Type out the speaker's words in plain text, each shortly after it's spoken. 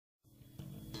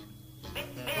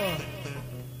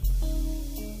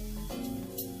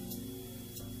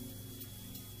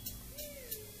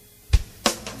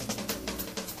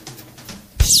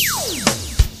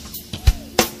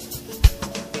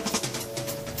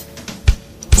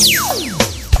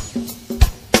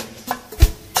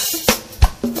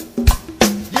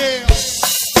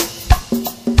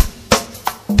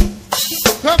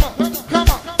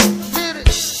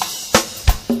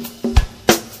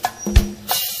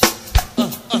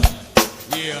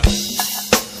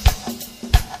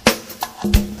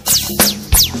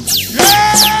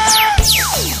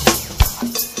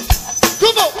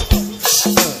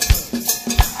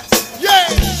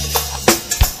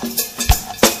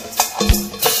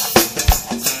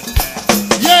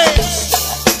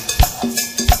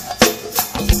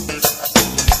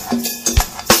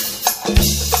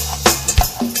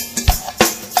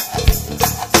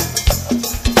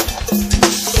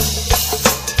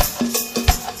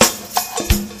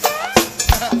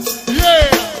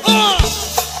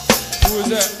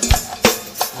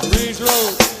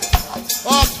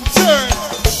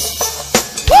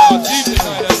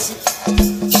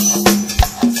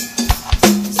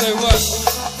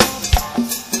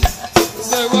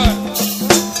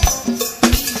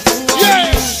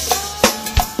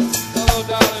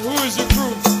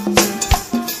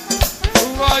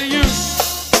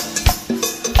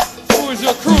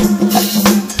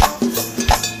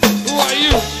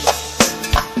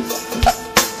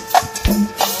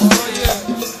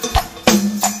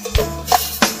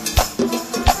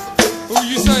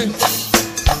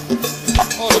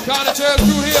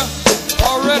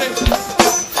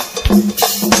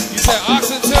You said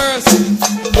Oxen Terrace.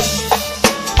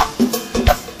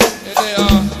 And then,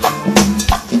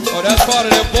 oh, that's part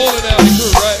of their bowling alley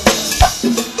crew, right?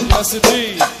 Yes,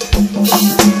 indeed.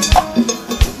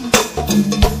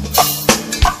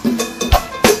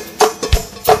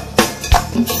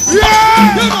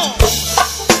 Yeah! Come on!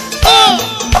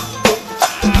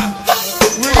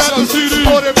 We got the CD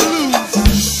for the blues.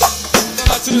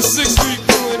 Come out to the 6th Street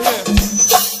crew in here.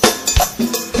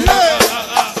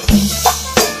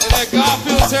 And that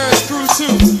Garfield Terrace crew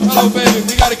too. Hello, baby.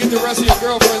 We got to get the rest of your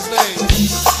girlfriend's name.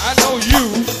 I know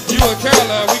you and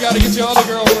Caroline. We got to get your other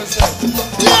girlfriend's name.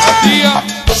 Adia.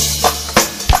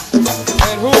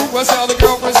 And who? What's the other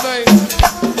girlfriend's name?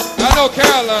 I know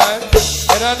Caroline.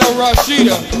 And I know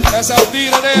Rashida. That's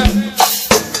Aldina there.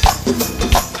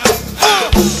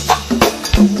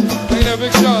 Ain't that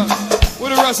Big Sean?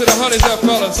 Where the rest of the honeys at,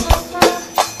 fellas?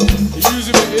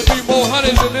 Usually it'd be more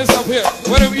honeys than this up here.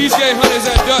 Where them Eastgate honeys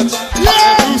at, Dutch?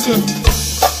 Yeah! And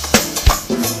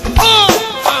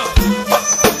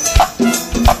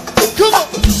Come on!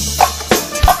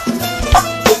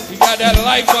 You got that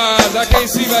likewise. I can't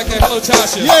see back there. Hello,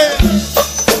 Tasha. Yeah!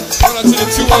 Shout out to the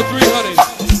 203 honeys.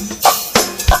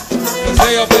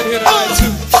 They up in here tonight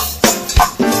too.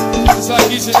 It's like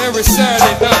each and every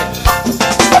Saturday night.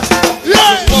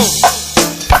 Yeah!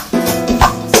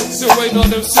 Still waiting on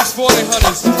them 640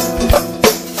 honeys.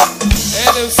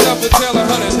 And them Stephen Taylor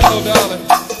honeys. Hello, darling.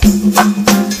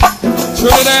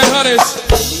 Trinidad honeys.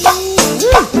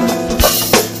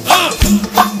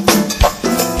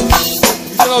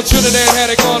 You know Trinidad had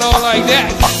it going on like that.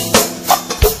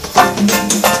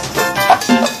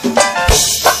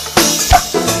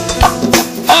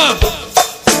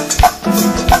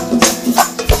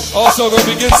 Also gonna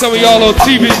be getting some of y'all on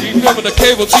TV. We filming a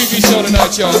cable TV show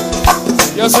tonight, y'all.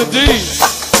 Yes, indeed.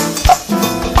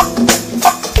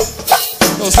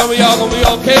 So some of y'all gonna be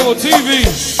on cable TV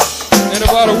in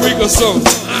about a week or so.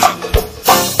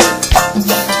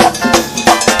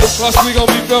 Plus we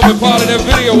gonna be filming part of that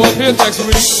video up here next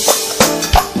week.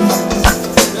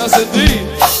 Yes, indeed.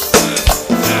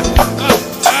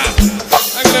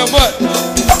 Hang in there, butt.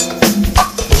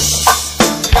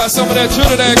 Got some of that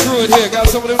Trinidad crew in here. Got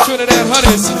some of them Trinidad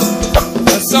honeys.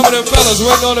 And some of them fellas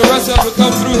waiting on the rest of them to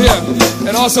come through here.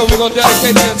 And also we're going to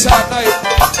dedicate the entire night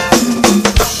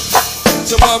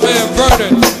to my man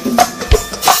Vernon.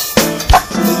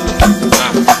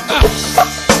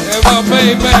 And my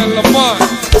main man Lamont.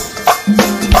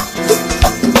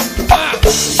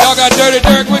 Y'all got Dirty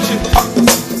Dirk with you?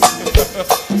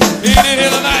 He ain't in here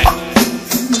tonight.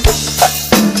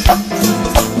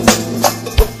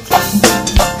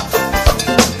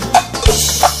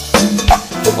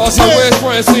 Also, where's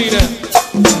Francine at?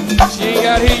 She ain't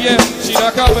got here yet. She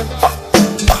not coming.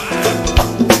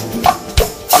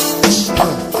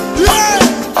 Yeah!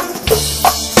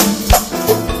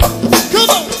 Come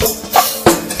on!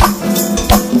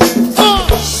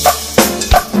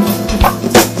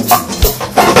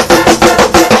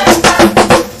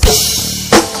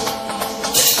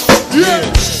 Yeah!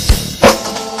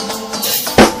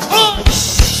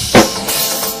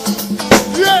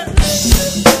 Yeah!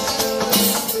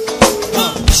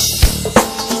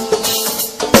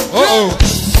 Uh-oh.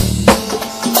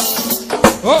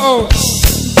 Uh-oh.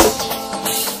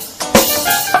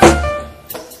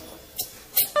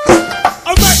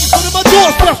 I'm right in front of my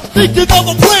doorstep, thinking of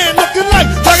a plan, looking like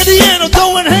Diana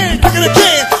going hand, kicking a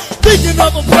can. Thinking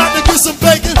of a plot to get some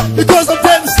bacon, because I'm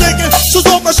dead mistaken. Shoes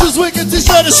on my shoes wigging,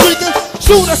 t-shirt is shrieking.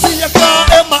 Soon I see a car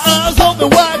and my eyes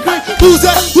open wide grin. Who's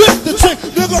that with the trick?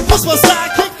 Nigga, push my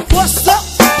sidekick. What's up?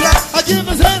 I give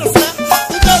his head a slap.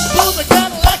 The dust blows a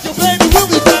Cadillac, your baby will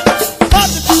be back. Out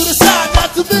to the side, not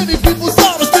too many people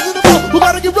saw us. Thinking about who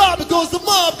gotta get robbed because the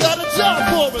mob got a job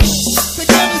for us. They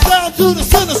got us down to the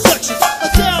center section. A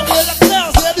town where the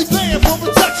clowns had me paying for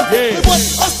protection. Yeah. They want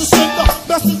us to send the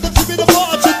message that you be the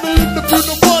margin. Million to bring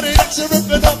the money that you're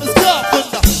ripping up his car.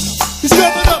 He's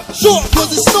coming up short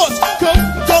cause he snorts. Go,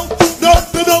 no,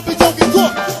 he don't get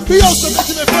caught. He also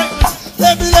mentioned Franklin.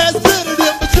 Every last bit of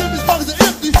them, but Jimmy's pockets are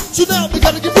empty. So now we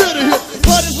gotta get rid of him.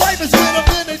 But his life is been up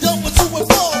in, they don't want to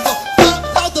involve her.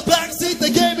 Out the backseat, they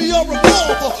gave me a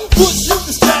revolver. Push you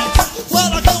to strap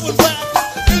while I go and rap.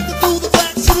 Into through the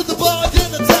back, shoot the bar,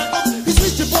 then attack.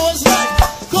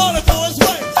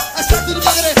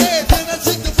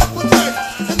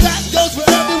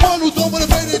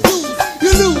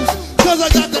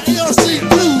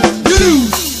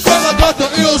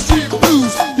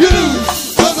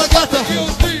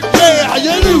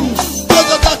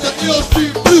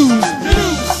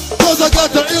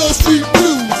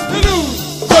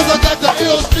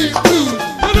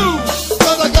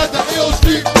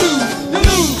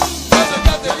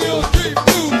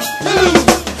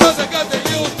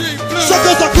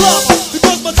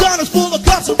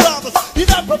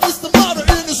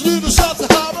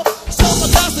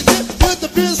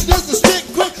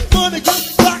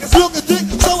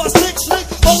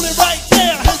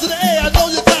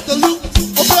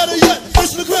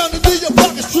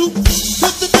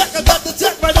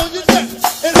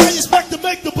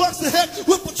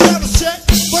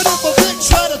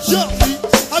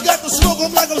 I got the smoke,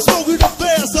 I'm like I'm smoking the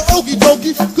fast, so okie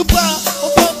dokie. Goodbye,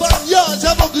 I'm from bottom yards,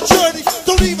 have a good journey.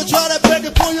 Don't even try that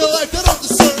begging for your life, that don't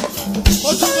deserve it.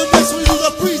 On to the next one, you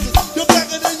got freezes. You're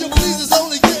begging and your pleases,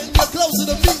 only getting you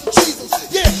closer to meeting Jesus.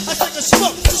 Yeah, I take a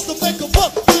smoke just to make a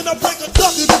buck. Then I break a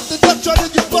duck, and if the duck try to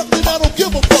get bucked, then I don't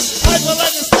give a fuck. Hyper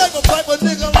like a sniper, pipe a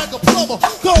nigga like a plumber.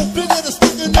 Go bigger than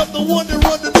sticking up the one that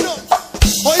run the nut.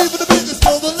 Or even the biggest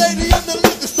store, the lady in the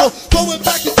liquor store. Going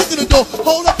back and sticking the door.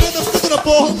 Hold up and I'm sticking up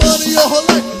for her money or her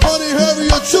life. Money, hurry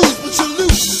or choose, but you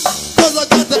lose. Cause I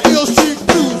got the ill street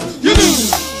blues. You lose.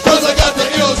 Cause I got the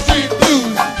ill street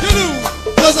blues. You lose.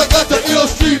 Cause I got the ill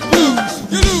street blues.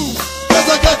 You lose. Cause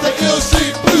I got the ill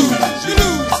street blues. You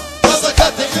lose. Cause I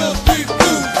got the ill street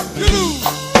blues. You lose.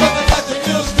 Cause I got the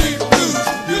ill street blues.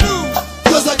 You lose.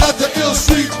 Cause I got the ill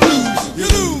street blues. You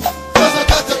lose. Cause I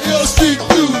got the ill street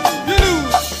blues. You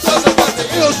lose. Cause I got the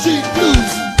ill street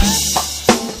blues.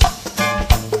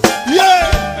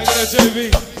 Yeah. Hang it up,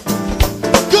 JV.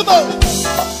 Come on.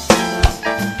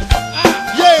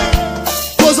 Yeah.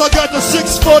 Cause I got the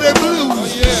 640 blues. Oh,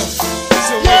 yeah.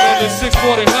 So we're on the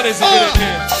 640 honeys to get in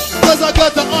here. Cause I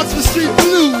got the Oxford Street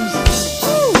blues.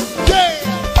 Yeah.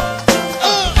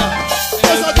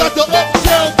 Cause I got the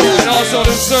Uptown blues. And also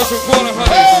the Surf and Quarter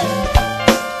honeys.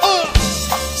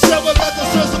 So I got the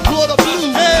Surf and Quarter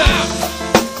blues.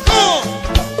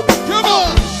 Come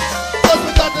on. Cause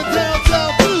we got the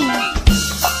Downtown blues.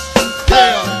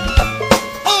 Yeah.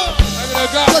 Hang it up,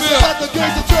 Cause we Godfield. got the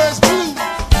Gates of Church blues.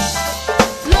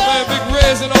 Man, Big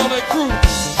Rez and all that crew.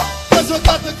 Cause we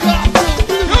got the Godfield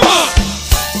blues. Come on.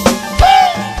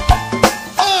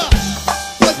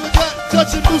 Cause we got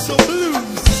Dutch and Musso blues.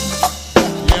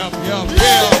 Yep, yep.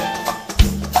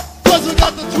 Cause we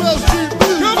got the 12th Street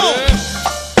blues. Come on.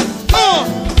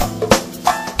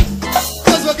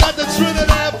 Cause we got the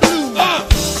Trinidad blues.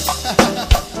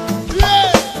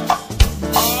 Yeah.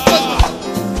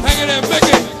 Hang it in,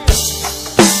 Mickey.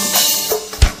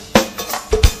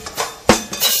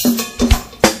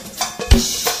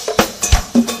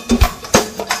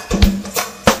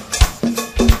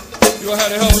 You gonna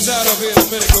have to help us out over here in a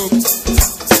minute, Goop.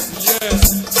 Yeah.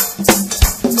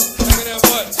 Hang it in,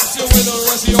 but still waiting on the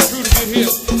rest of your crew to get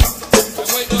here. And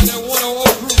waiting on that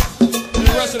 100 crew and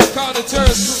the rest of the counter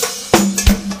terrorist crew.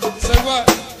 Say what?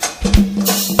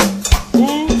 Who?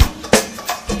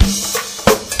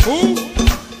 Who?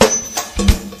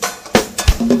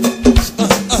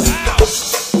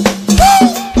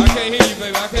 I can't hear you,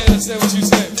 baby. I can't understand what you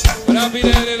say. But I'll be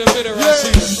there in a minute,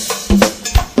 Rashida.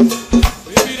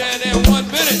 We'll be there in 1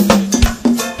 minute.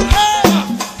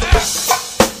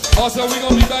 Also, we're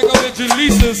going to be back up at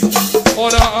Jaleesa's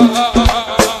on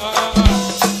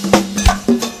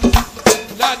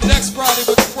not next Friday,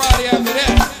 but the Friday after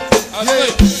that. I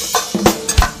think.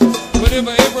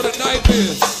 Whatever April the 9th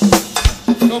is.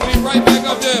 Gonna be right back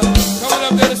up there. Coming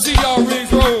up there to see y'all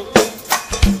Riggs Road.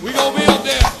 We gonna be up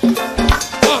there.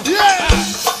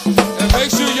 And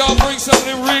make sure y'all bring some of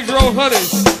them Riggs Road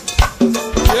honeys.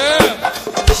 Yeah.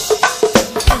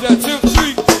 Who's that? Tim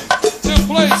Treat. Tim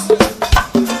Place.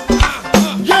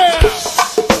 Yeah.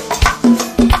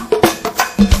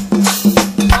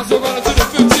 Also running to the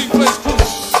 15th place crew.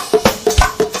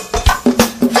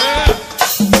 Yeah.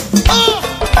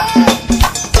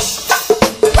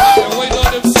 And waiting on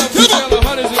them 7 Taylor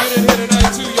honeys to get in here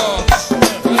tonight too, y'all.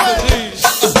 That's the D's.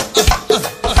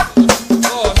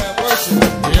 Lord have mercy.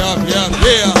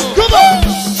 Yeah. Come on.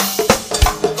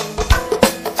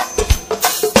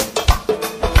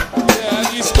 Yeah, I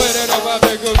need to square that up out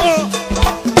there, good.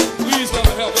 Please come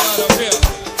and help me out up here.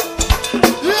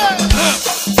 Yeah.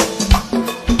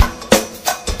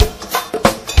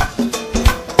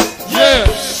 Yeah.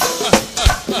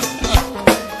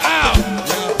 Ow.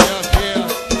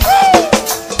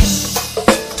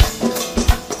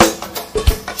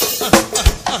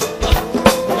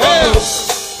 Yeah.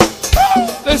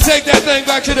 Let's take that thing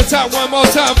back to the top one more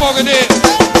time, Morgan in.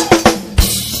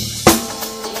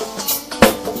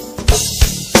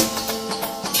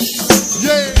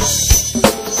 Yeah.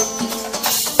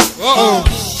 Uh-oh.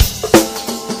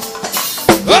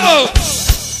 Uh-oh.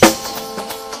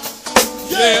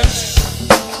 Yeah.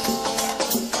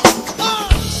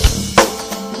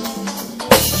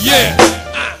 Yeah.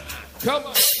 Come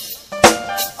on.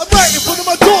 I'm right in front of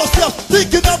my doorstep,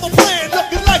 thinking of a plan,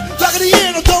 looking like at the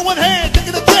end, I'm throwing hand,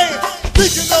 taking a can,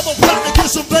 thinking of a plot to get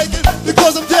some bacon,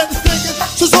 because I'm dead mistaken.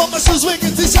 Shoes on my shoes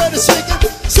wigging, t-shirt is shaking.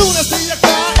 Soon I see a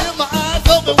car in my eyes,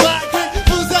 open wide, quick.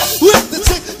 Who's that? With the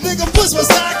chick, nigga, push my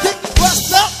sidekick. What's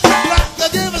up? Black, I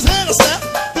give his hand a snap.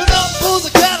 Then up pulls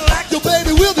a Cadillac, your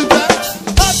baby will be back.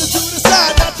 Out to the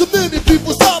side, not too many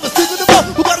people saw us. Thinking about,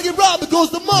 we gotta get robbed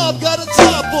because the mob got a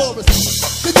job for us.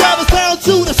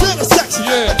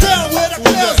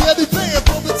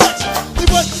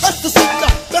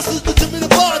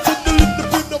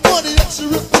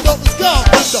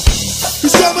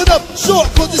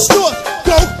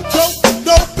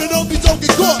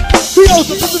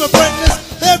 the prison of brainless.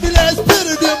 Every last bit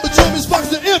of them, but Jimmy's box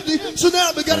are empty. So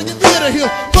now we gotta get rid of him.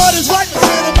 But it's like a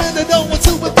gentleman that don't want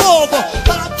to involve her.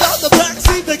 Hopped out the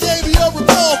backseat, they gave me a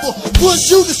revolver. Push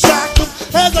you, distract them,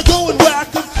 as I go and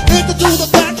whack them. Enter through the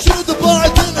back, shoot the bar,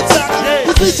 then attack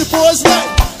them. He's reaching for his life,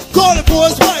 calling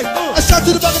for his wife. I shot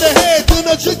to the back of the head,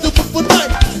 then I drink the for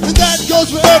night. And that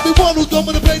goes for everyone who's going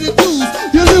to pay the dues.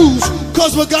 You lose,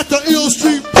 cause we got the ill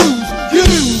street blues. You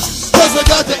lose, cause we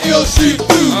got the ill street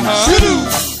blues. You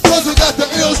lose, cause we got the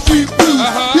ill street blues.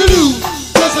 You lose,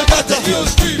 cause I got the ill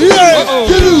street blues. Yeah,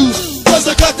 you lose, cause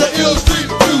I got the ill street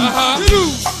blues. You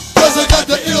lose, cause I got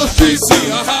the ill street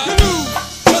blues. You lose,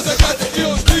 cause I got the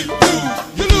ill street blues.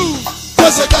 You lose,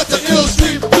 cause I got the ill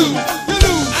street blues. You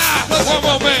lose, One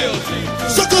more man.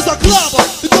 so cause I clobber,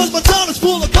 because my town is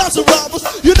full of cops and robbers.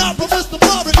 You're not from Mr.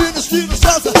 Marvin in the street of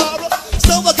South Sahara.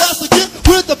 So I got to get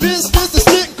with the business, the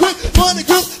stick quick, money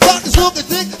grip, pockets looking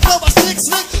thick, so my stick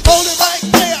slick, hold it right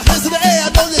there, hands in the air, I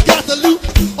know you got the loot.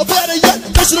 Or better yet,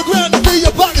 touch the ground and be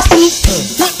your pockets loose.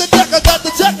 Hit the deck, I got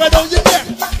the jack right on your neck,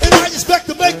 and I expect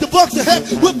to make the bucks ahead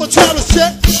with my traveler's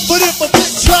check. But if a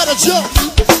bitch try to jump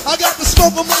me, I got the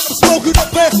smoke, I'm smoking the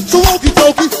bed, so okie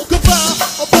dokie, goodbye,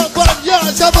 I'm on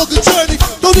yards, have a good journey.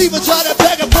 Don't even try to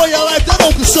beg it for your life, that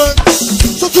don't concern.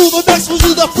 So to the next ones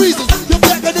is the freezers. You're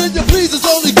begging in your pleasers,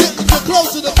 only getting you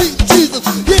closer to beating Jesus.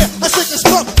 Yeah, I shake a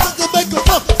smoke, I can make a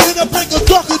fuck, and I break a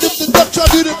duck, and if the duck try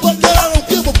to do the fuck, then I don't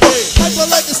give a fuck. Hyper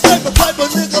like a sniper, pipe a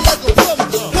nigga like a plumber.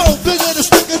 No bigger than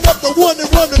sticking up the one and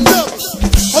running numbers.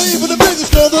 Or even the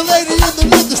biggest girl, the lady in the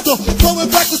liquor store, going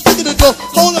back to sticking the door,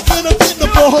 hold up in a getting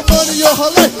for her money or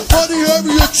her life. Money,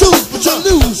 hurry you choose, but you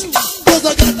lose, cause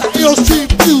I got the ill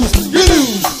street blues. You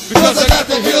lose, because I got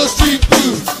the ill street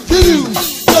blues. You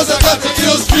lose, cause I got the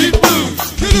ill street blues.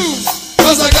 You lose,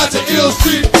 cause I got the ill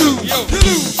street blues. You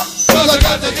lose, cause I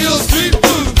got the ill street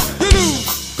blues. You lose,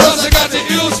 cause I got the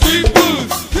ill street blues.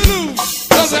 You lose,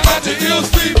 cause I got the ill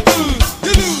street blues.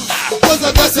 You lose, cause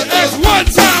I got the ill street blues. One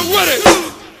time with it.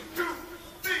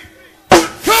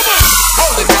 Come on.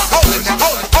 Hold it, hold it,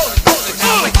 hold it, hold it, hold it,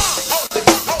 hold it.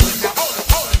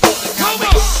 Come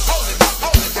on.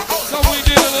 Something we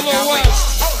did in a little while.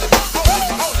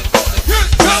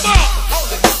 Come on.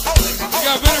 We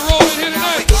got Benny Rolls in here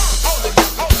tonight.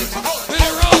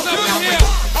 Benny Rolls up in here.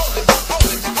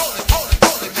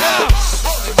 Now.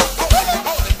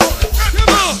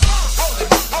 Come on.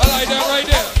 I like that right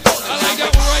there. I like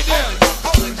that one right there.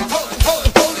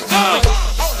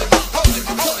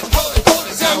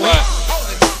 Say what?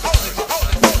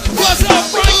 What's up,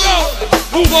 Franco?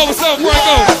 Move over, what's up,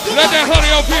 Franco? Let that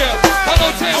honey up here. Hello,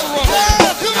 Tamara.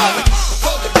 Come on.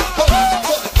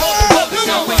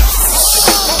 Say what?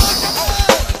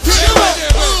 Say right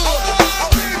there, baby.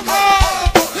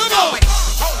 Come on.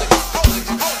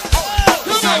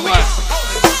 Say what?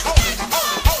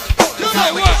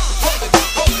 Say what?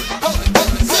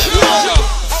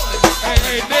 Hey,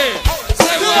 hey, Ned.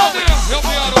 Say what now? Help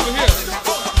me out over here.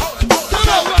 Come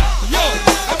on. Yo,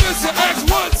 I Mr. X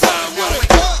one time with it.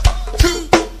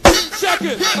 Check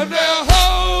it. And now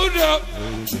hold up.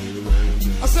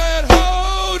 I said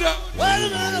hold up. Wait a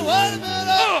minute, wait a minute.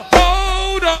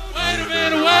 Hold up. Wait a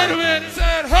minute, wait a minute.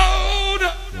 Said hold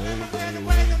up.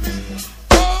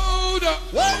 Hold up.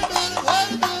 Wait a minute, wait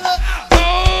a minute.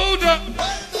 Hold up.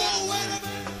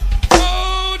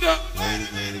 Hold up.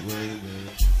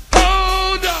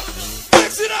 Hold up.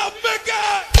 Mix it up, big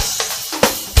guy.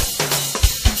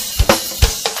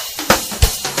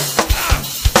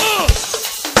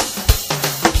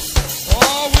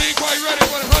 Oh, we ain't quite ready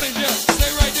for the honey yet.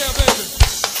 Stay right there, baby.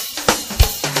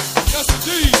 Yes,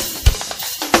 indeed.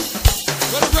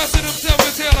 Where the rest of them tell me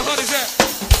tell the honey's at?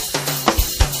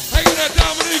 Hanging at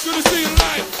Dominique, good to see you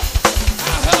tonight.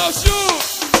 Hello, Sue.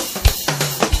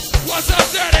 What's up,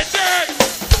 Daddy Derek?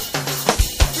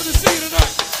 Good to see you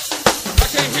tonight. I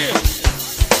can't hear.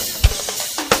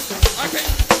 I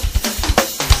can't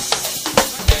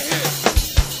hear.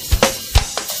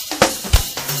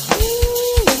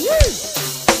 Woo-wee.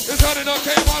 This honey done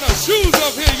came out of shoes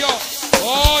up here, y'all.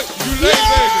 Oh, you late,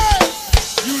 baby.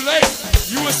 You late.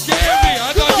 You were scared me.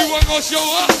 I thought you weren't gonna show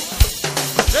up.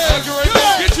 They'll get ready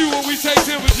to get you when we take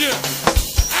Tim and Jim.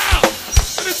 Ow!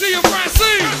 Good to see you,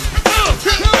 Francine. Come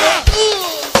on.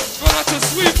 Going out to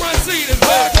sweet Francine. Is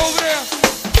Monica over there?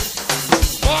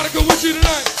 Monica with you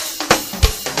tonight?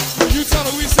 Will you tell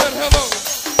her we said hello?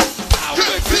 I'll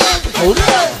mix it up. Hold it.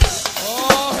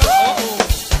 Oh, hello.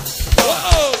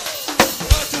 Uh-oh.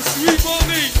 Out to sweet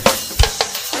Monique.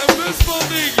 And Miss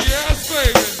Monique. Yes,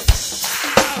 baby.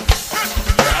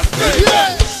 Yes, baby.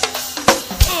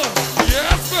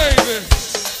 Yes, baby.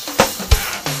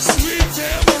 Sweet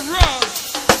Tamara.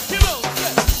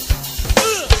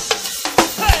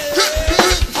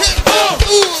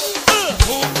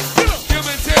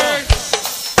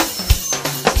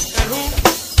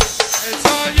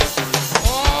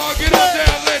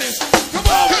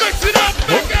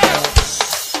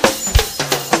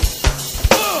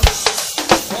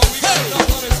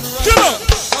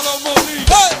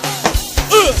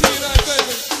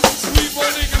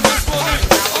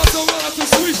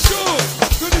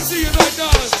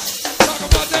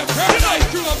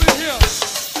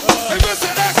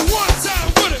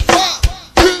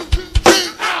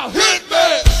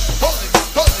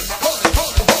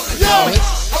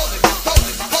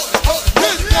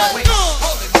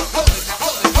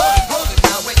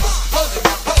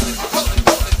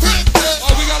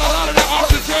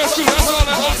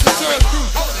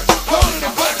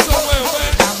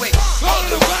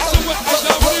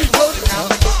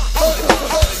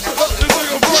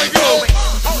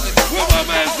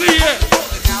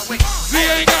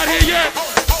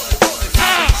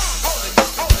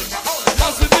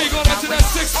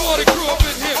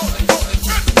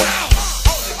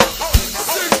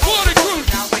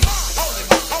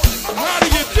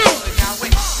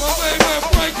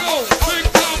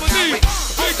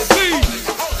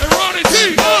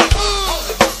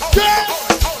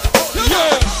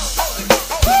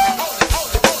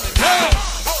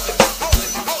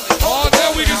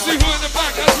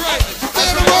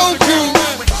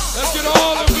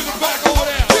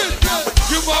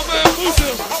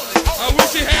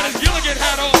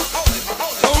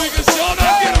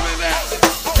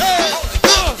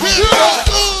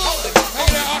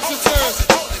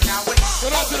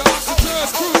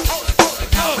 Terrence Crew.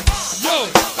 Yo,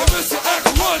 and Mr. X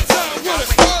one time with it.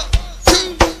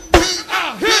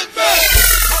 Hit me.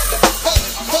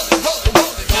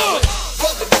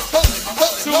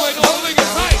 So ain't no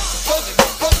linging tight.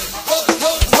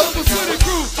 Silver City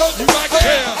Crew, you back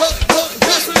here.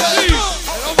 Yes, indeed.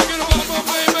 And don't forget about my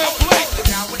main man Blake.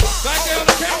 Back there on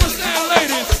the camera stand,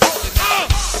 ladies.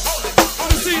 Let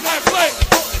me see that Blake.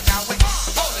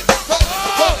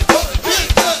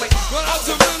 Going out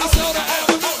to Minnesota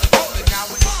Avenue.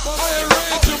 My man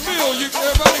Ray Jamil,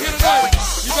 everybody here tonight.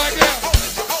 You back there?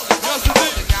 Yes,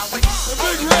 indeed. The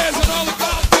big Reds and all the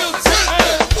Godfield team.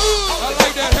 I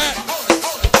like that hat.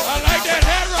 I like that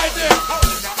hat right there.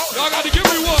 Y'all got to give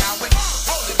me one.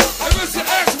 Hey, Mr.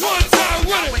 X one time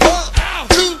with it. Ow.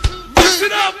 Mix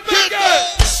it up, big guy.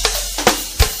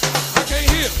 I can't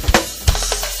hear.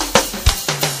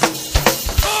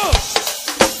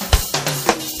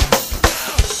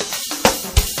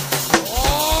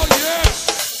 Oh, yeah.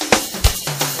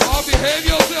 Oh, behave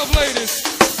yourself, ladies.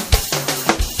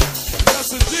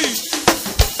 Yes, indeed.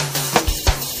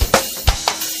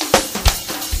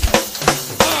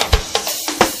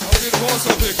 I'll get the voice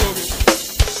up here, Kobe.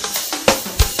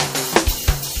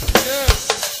 Yeah.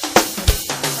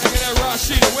 Hanging at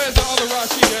Rashida. Where's the other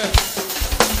Rashida at?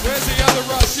 Where's the other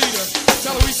Rashida?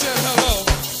 Tell her we said hello.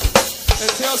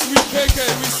 And tell Sweet KK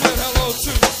we said hello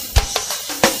too.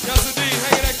 Yes, indeed.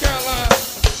 Hanging at Caroline.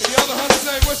 And the other honey's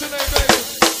name, what's your name, baby?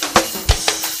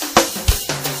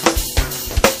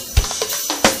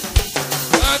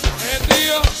 And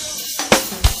Nia.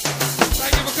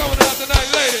 Thank you for coming out tonight,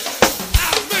 lady.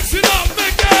 Mix it up,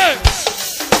 Mickey!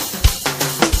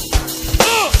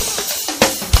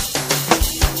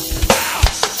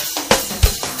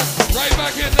 Right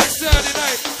back here next Saturday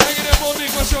night. Hanging in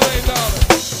Monique, what's your name, darling?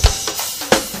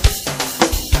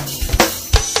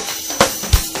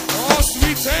 Oh,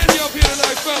 sweet Tandy up here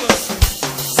tonight, fellas.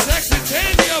 Sexy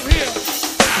Tandy up here.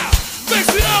 Mix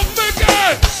it up, Mickey!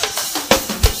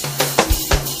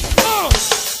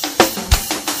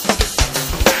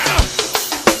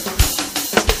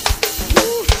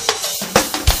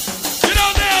 Get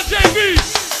on down, JB!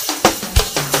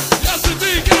 Yes,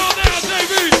 indeed, get on down,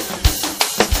 JB!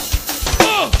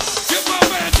 Get my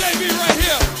man JB right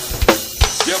here!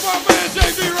 Get my man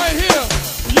JB right here!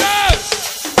 Yes!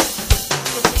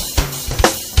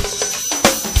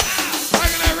 Back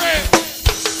in that red!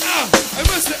 And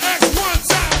Mr. X one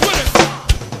time with it!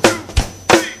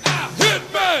 Hit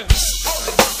me!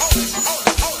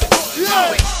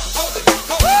 Yeah!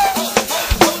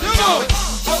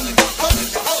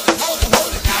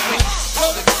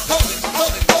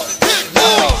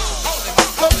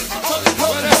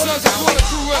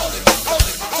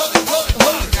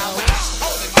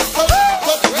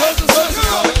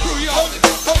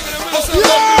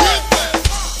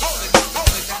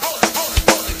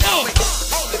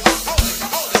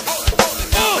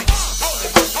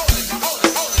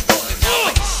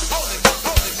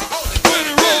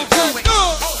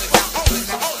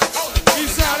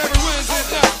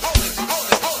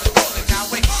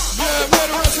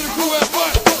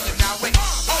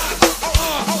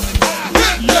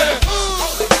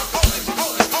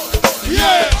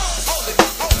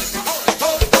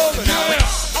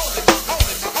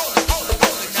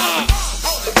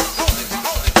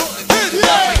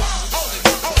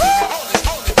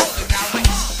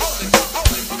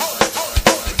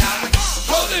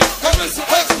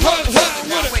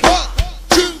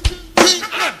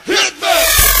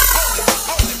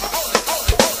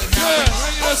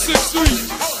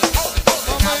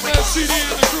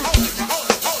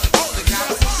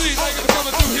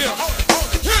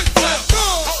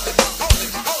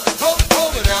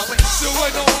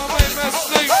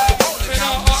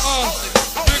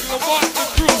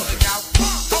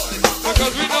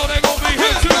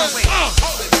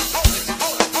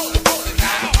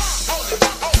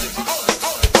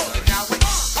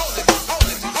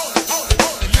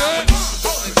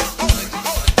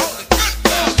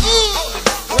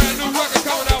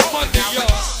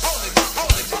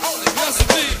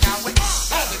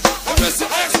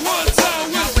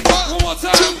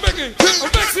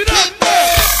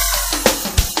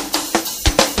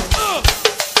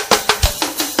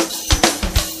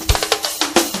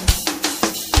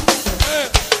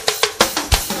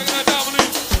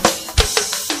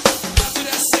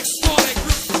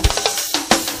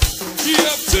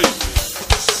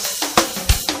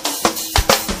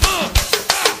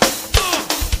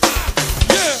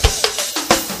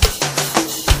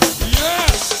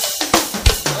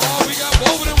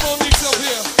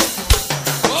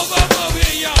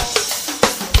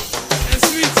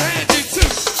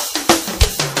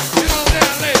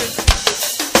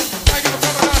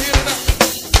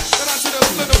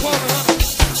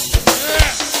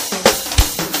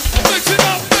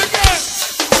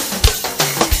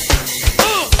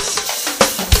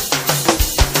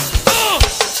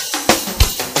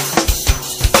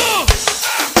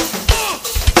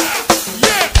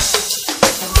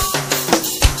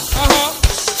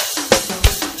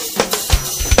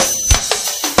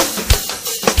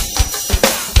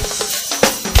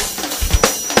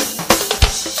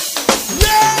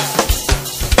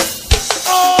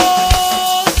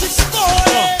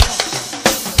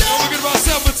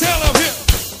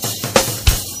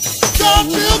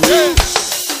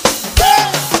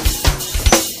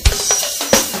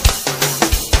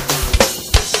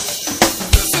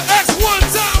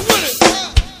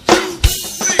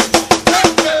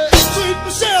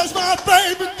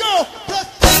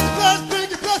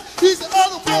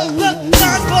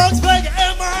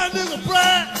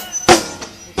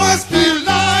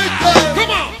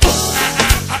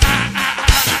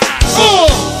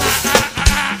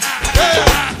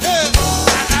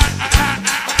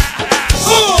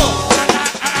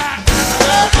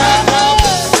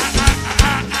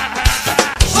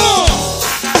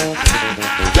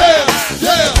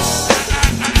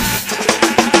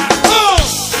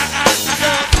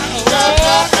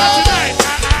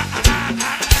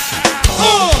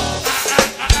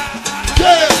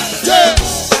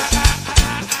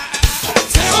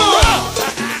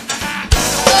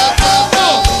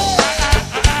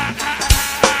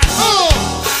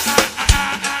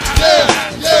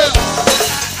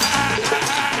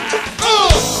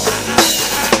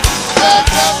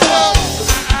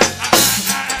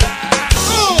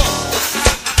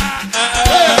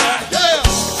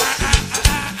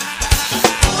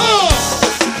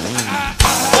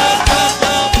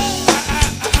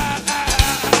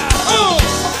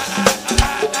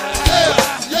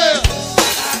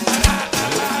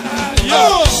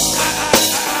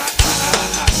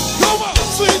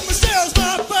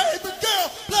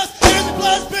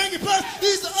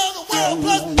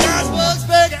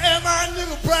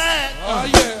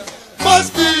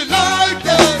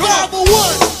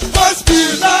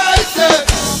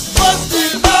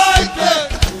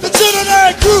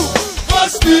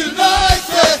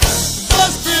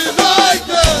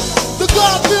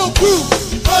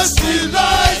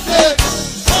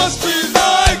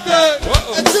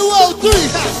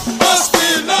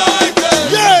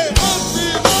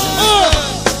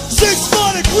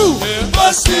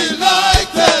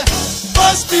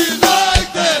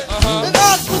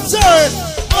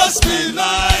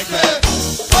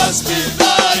 must be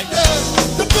like that.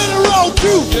 The mineral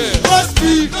crew Yeah. must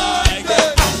be like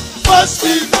that. Must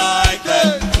be like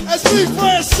that. As we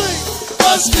friends sing,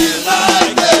 must be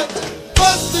like that.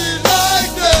 Must be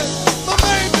like that. My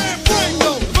main man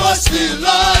Franco, must be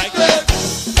like that.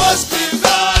 Must be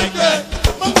like that.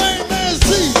 My main man Z,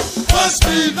 must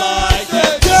be like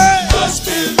that. Yeah, must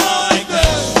be like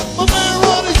that. My man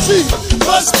Ronnie G,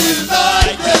 must be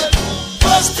like that.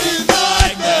 Must be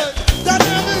like that.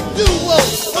 Dynamic duo,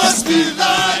 must be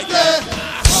like that.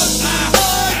 Must be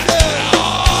like that.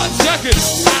 Oh, check it.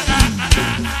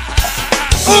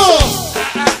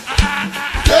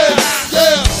 Yeah,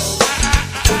 yeah.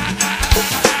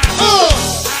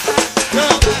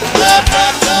 Yeah, yeah,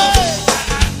 yeah, yeah.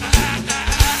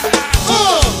 Yeah,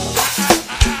 yeah.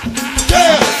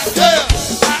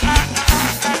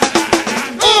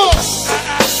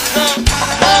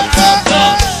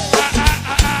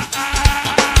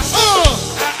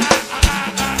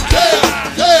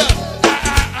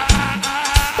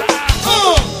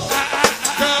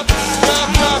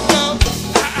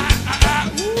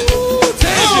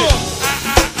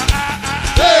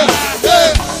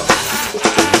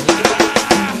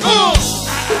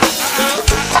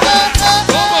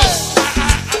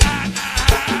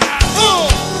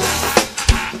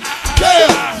 Yeah,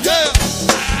 yeah, yeah.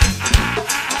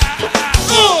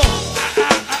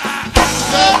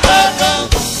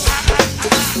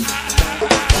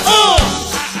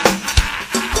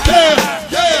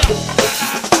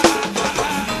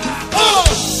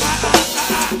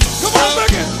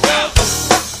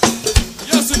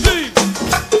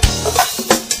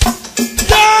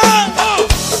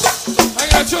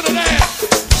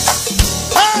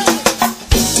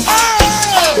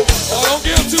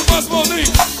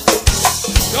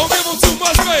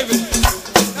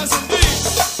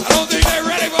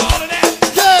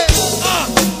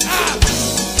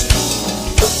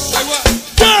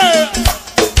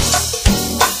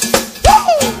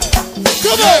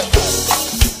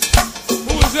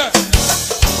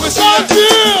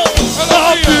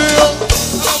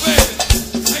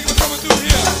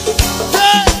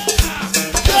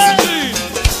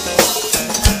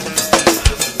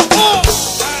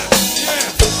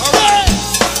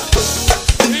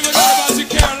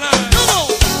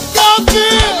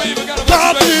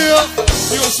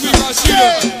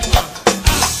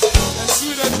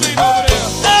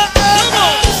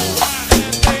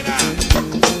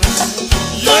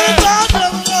 Yeah.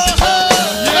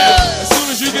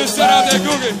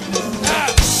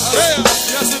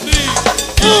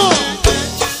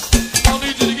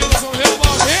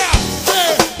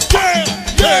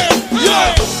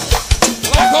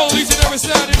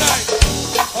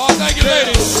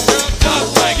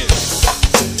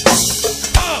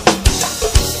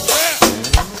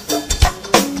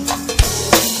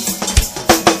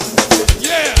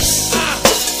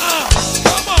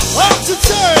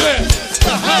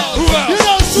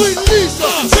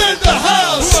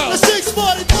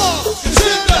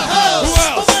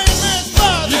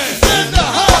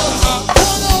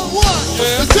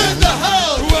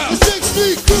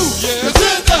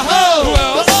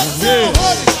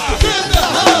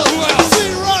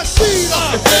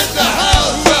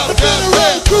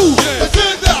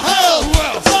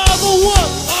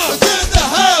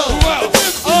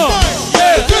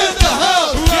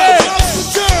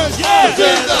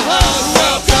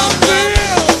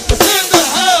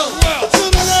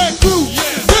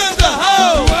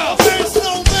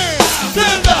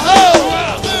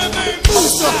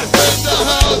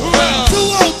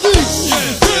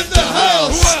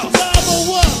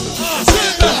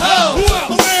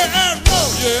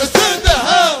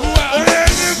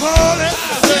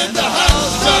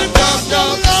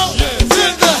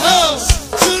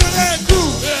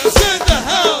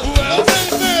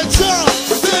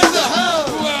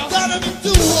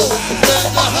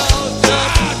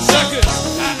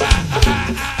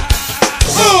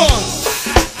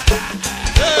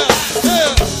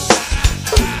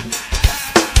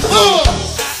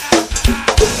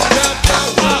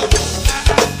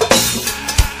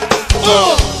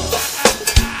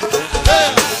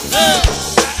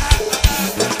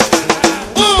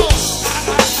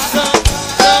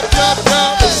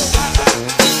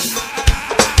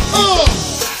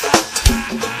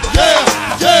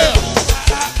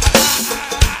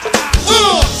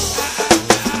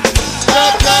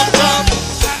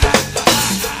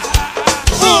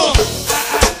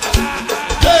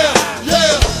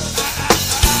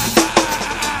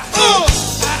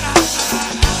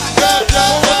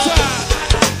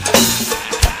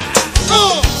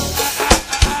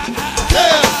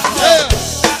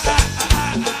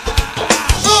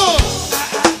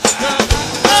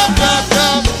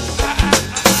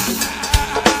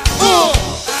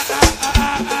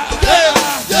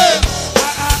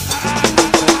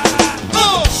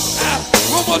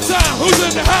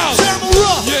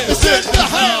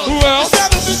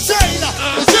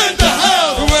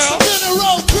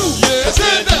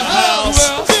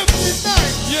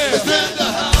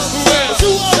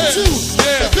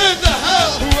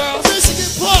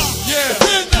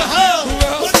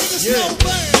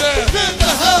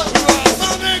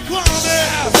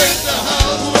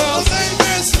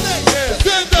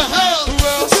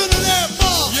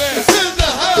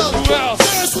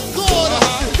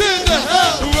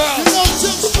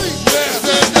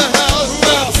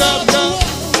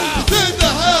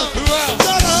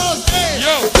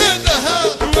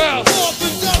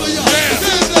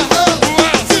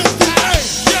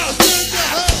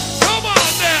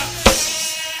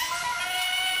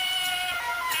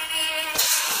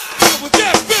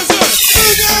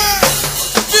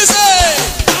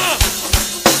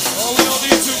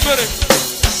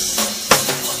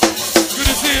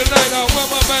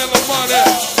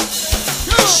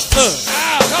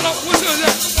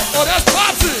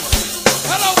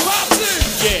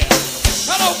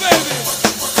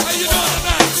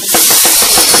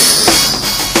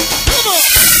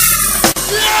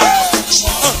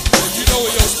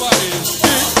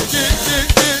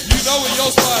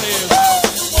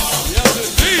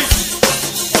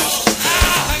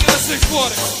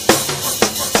 40.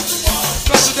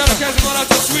 Special dedication going out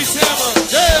to Sweet Tamara.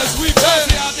 Yeah, Sweet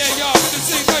Bossy out there, y'all. Good to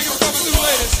see you. Thank you for coming through,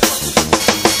 ladies.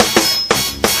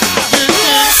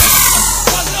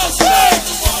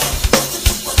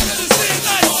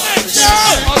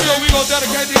 Also, we gonna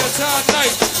dedicate the entire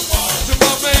night to my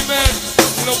main man,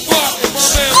 the Buck and my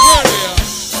man Perry.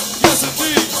 Yes,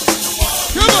 indeed.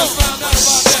 We just found out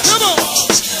about that. Come on.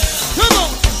 Come on.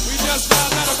 We just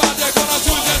found out about that. Going out to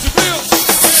his Jacksonville.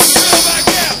 Jacksonville back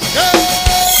there.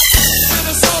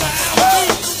 Minnesota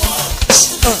Avenue.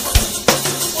 Oh,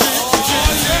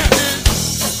 yeah.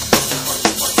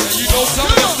 And you know some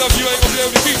of that stuff you ain't gonna be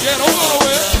able to keep. Yeah, don't go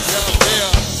nowhere. Yeah.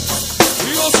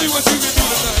 We gonna see what you can do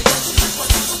tonight.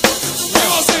 We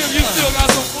gonna see if you still got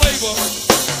some flavor.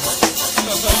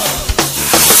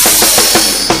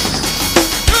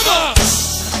 Come on.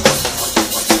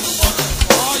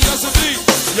 Oh, yes indeed.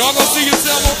 Y'all gonna see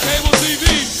yourself on cable TV.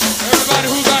 Everybody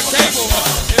who got cable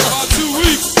in about 2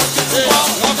 weeks. Y'all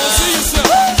gonna see yourself.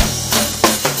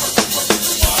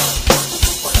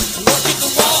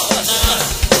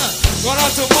 Going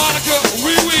out to Monica,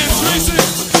 Wee Wee, and Tracy.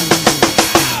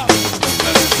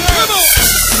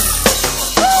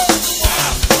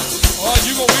 Oh,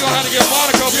 we gonna have to get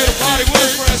Monica up here to party with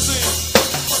us, Francine.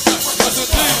 Yes,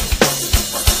 indeed.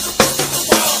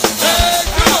 Hey,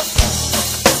 come on.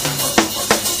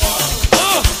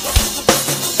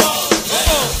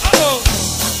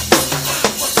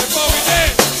 Before we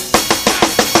dance.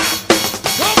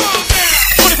 Come on, man.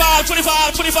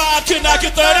 25, can I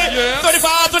get 30? Yeah.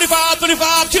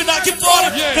 35, can I get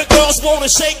 40? Yeah. The girls wanna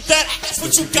shake that ass,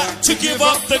 but you got to give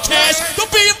up the cash.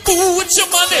 Don't be a fool with your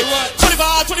money. What?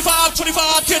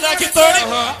 25, can I get 30?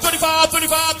 Uh-huh. 35,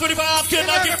 can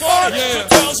I get 40? Yeah. The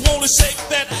girls wanna shake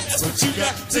that ass, but you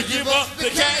got to give up the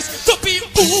cash. Don't be a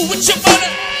fool with your money.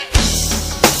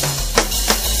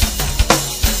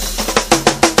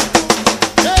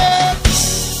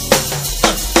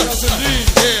 Yes, indeed.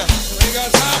 Yeah. We ain't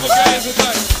got time for games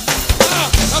tonight.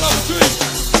 Hello, Tree.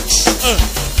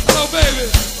 Hello, baby.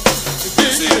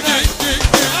 See you tonight.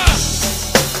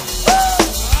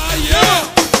 Yeah.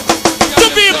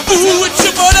 Don't be a fool with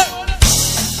your money.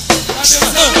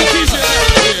 Keisha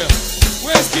at?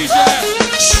 Where's Keisha at?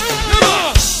 Come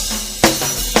on.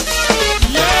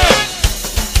 Yeah.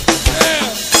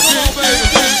 Come on, baby.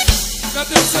 Got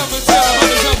them something to tell the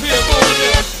hunters up here over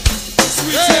there.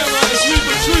 Sweet Tamara and Sweet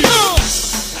Patrice.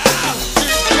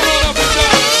 Come on up and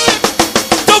down.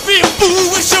 Don't be a fool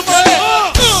with your money.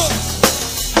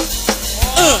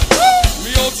 We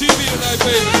on TV tonight,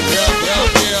 baby. Yeah.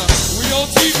 We on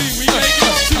TV. We ain't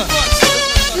getting too much. Come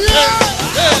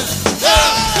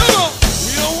on.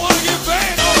 We don't want to get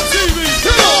banned on TV.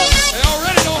 Come on. They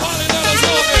already don't hardly let us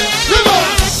on there. Come on.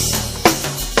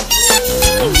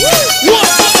 1,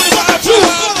 2,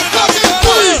 motherfucking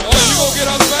 3. Oh, you gonna get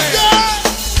us banned?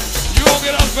 You gonna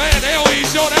get us banned? They don't even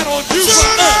show that on YouTube.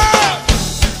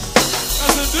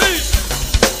 That's indeed.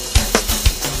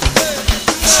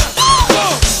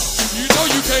 You know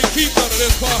you can't keep none of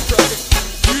this part, right?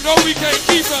 You know we can't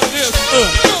keep none of this.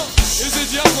 Is it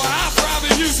just for our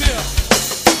private use here?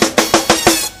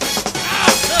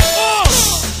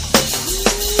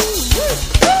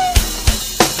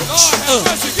 Lord have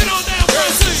mercy. Get on down,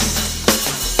 Percy.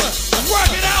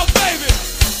 Work it out, baby.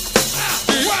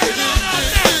 Work it on out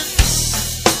there.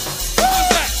 What's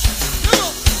that?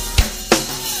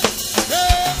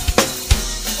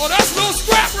 Oh, that's a little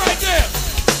scrap right there.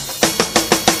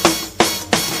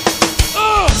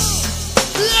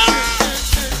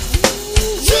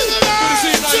 Good to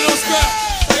see you, nice little scrap.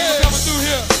 Thank you for coming through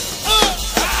here.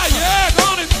 Yeah, go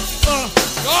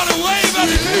on and wave at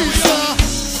the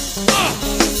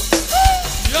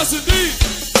yes, indeed.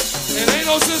 And ain't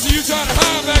no sense of you trying to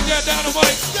hide back that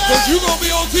dynamite, because you gonna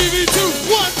be on TV too.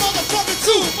 1, motherfucking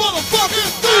 2,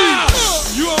 motherfucking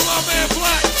 3. You and my man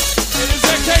Black. And is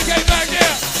that KK back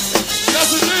there?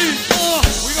 Yes, indeed.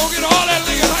 We gonna get all that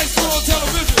Lincoln High School on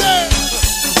television.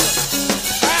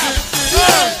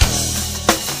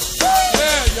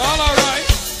 Yeah, y'all all right.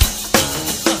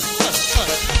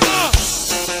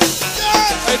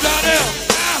 Hey, Donnell.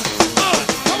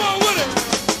 Come on with it.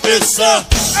 It's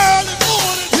Early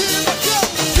morning, here I go.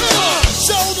 Come on.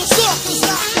 Show the suckers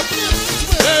how you feel this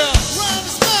way. Round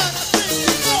is mine, I think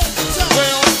you know the time.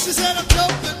 She said I'm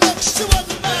joking, no, she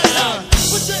wasn't mine.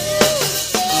 But you ain't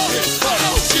gonna know.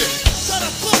 Oh, shit. Gotta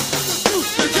fuck with the truth.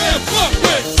 You can't fuck with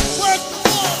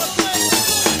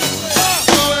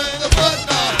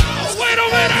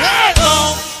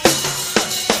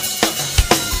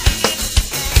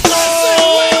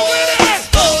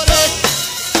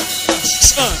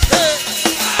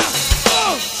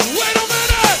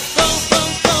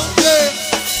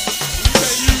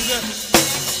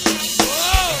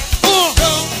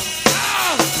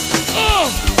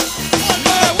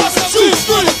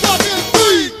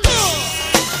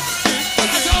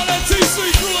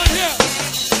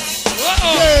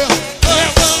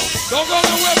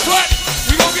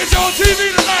on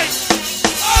TV tonight.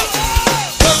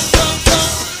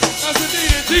 That's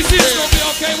indeed. And DC is gonna be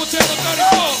on cable channel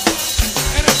 34.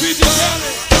 And then PG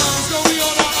County is gonna be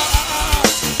on TV.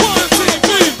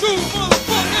 2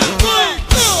 motherfucking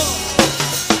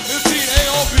 15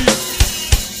 AOB.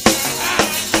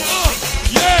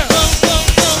 Yeah.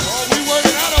 Oh, we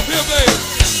working out up here, baby.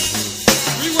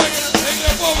 We working out. Take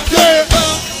that forward. Yeah.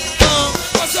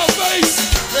 What's up, face?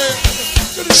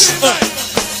 Good to see you tonight.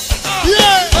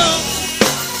 Yeah. Down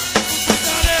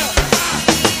there.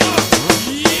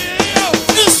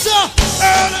 Yeah. It's the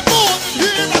early morning.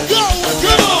 Here I go.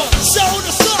 Come on. Show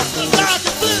the something like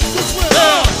a business with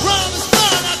her. Rhyme is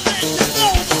fine. I think you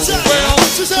know the time. Well.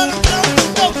 She said, I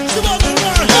know. She wasn't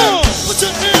right here. Put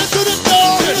your hand to the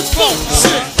door. It's funk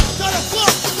shit. Gotta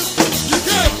fuck with the bitch you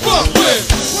can't fuck with.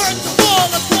 Work the ball.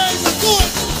 I play the good.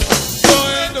 Go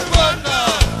in the butt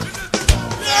now.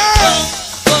 Yeah.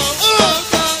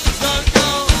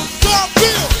 Drop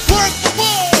bill. Work the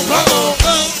ball.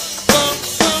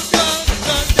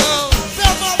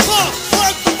 Feel my pump.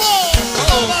 Work the ball.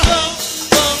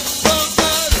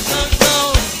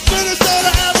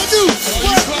 Minnesota Avenue.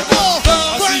 Work the ball.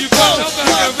 Work the ball.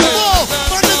 Work the ball.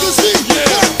 My niggas see.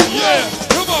 Work the Yeah.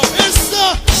 ball. Come on. It's the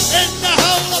in the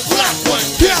hole of black one.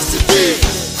 Yes, indeed.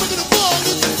 Look at the ball.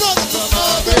 It's the brother from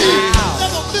R&B.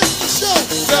 Never miss the show.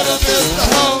 Never miss the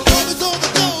hoe. Always on the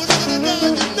go. Look at the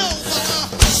nine, you know.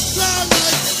 Fly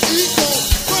like an eagle.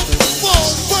 Work the ball.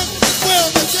 Work the well.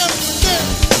 That's everything.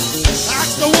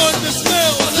 Ask the one that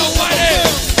smells. No white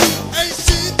ass. Ain't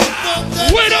seen the bump that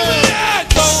Wait a minute.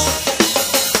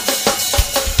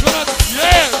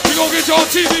 Yeah. We gonna get you on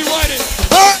TV, Whitey.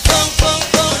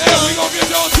 Yeah, we gonna get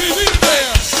you on TV today.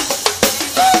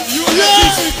 You and that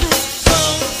DC crew.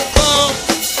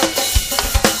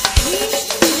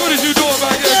 What is you doing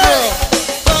back there, girl?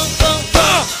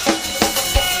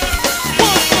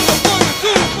 One motherfucking,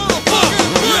 2 motherfucking,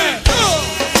 3.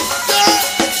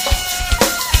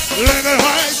 Nigga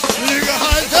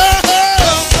height.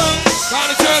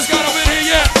 Connie Terrence got him in here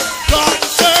yet. God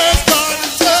says,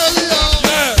 y'all.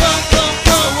 Yeah.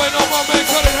 Still waiting on my man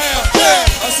cut in half.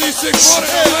 I see 640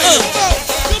 in the lane.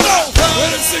 Come on. Where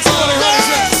them 640 right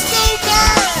at? There's no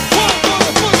guy. One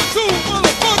motherfucking, 2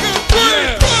 motherfucking, 3.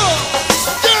 Yeah.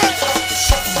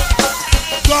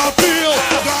 Garfield.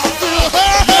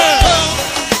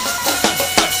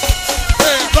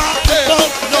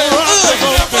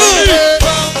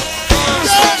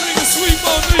 Sweet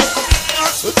Monique.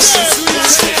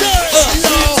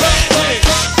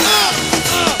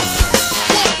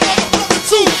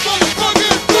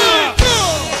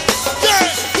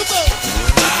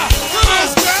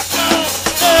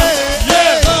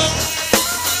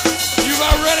 You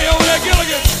about ready over there,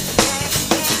 Gilligan?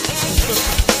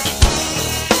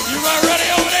 You about ready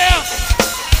over there?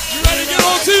 You ready to get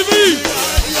on TV?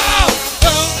 Well,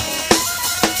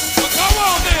 come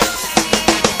on then.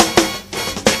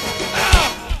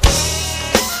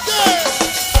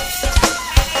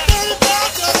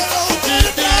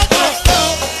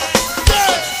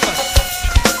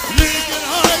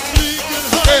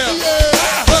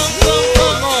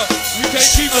 You can't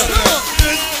keep it.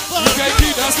 You can't keep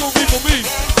it. That's gonna be for me.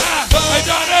 Hey,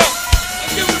 Donnell,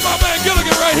 let's give it to my man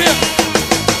Gilligan right here.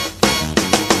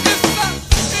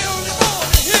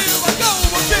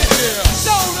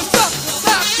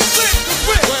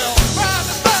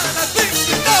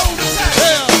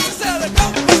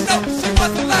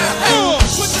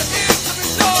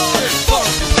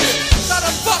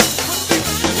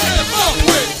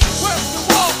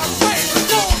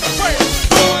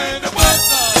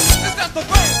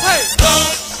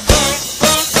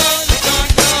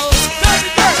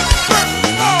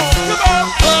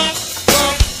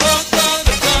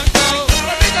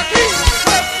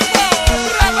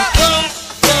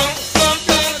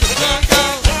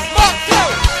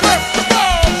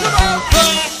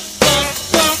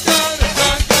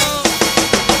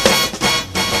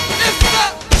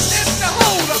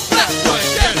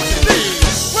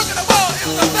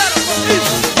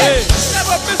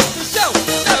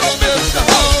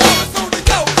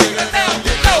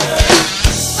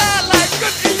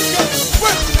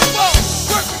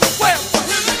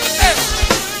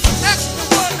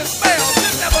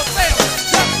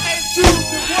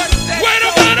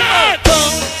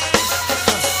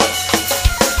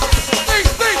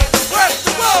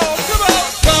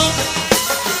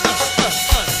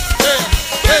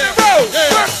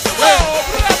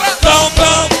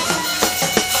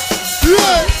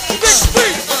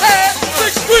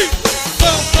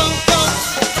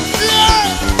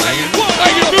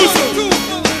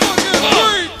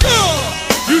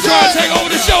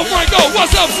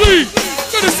 What's up, Flea?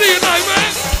 Good to see you tonight,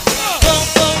 man.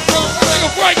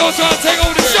 Franco trying to take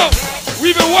over the show.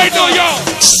 We've been waiting on y'all.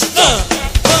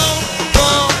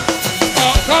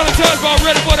 Carter Tell's about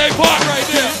ready for their part right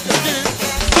there.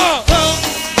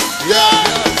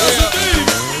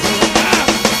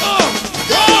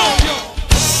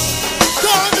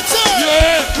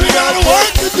 We got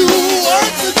work to do,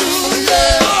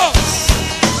 yeah.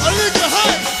 A nigga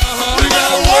hot. We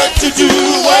got work to do,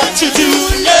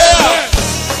 yeah.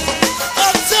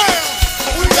 Uptown,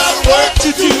 we got work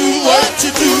to do,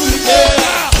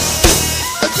 yeah.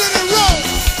 It's in a row.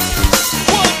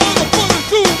 One motherfucker,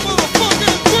 two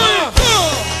motherfucking three.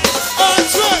 On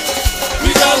track,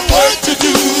 we got work to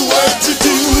do,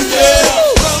 yeah.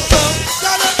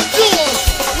 Down at the door,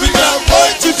 we got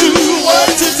work to do,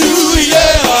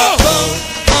 yeah.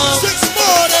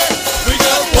 640, we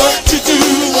got work to do,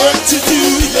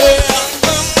 yeah.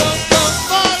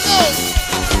 Follow.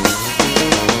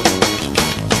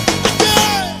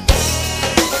 Yeah.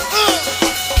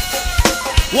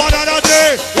 What another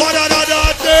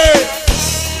day,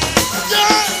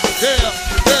 yeah.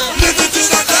 Listen to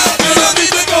the sound, and I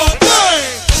need to go bang.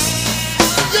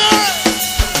 Yeah.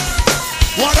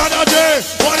 What another day.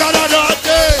 One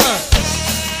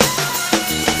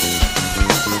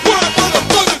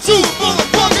motherfucker, two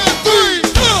motherfucking three.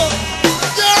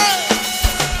 Yeah.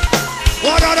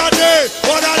 What another day.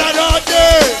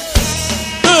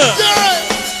 Yeah.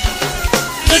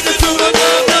 Listen to the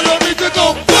sound, and I need to go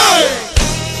bang.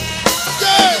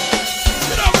 Yeah.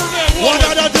 Get up from that What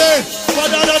water. another day.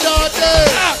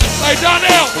 Hey,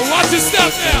 Donnell, watch your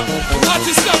step now. Watch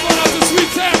your step on up to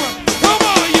Sweet Tama. Come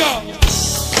on, y'all.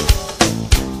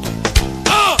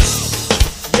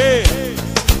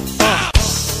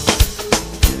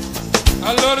 I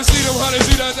love to see them honeys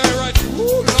do that thing right.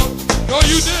 Ooh, no,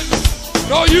 you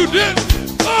didn't.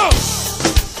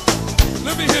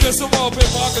 Let me hit it some more, bit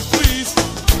Marcus, please.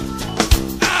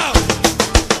 Ow.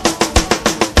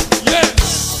 Yeah.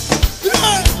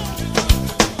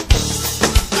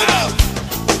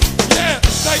 Yeah,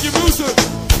 thank you, Musa.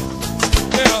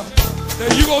 Yeah, now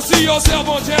you gonna see yourself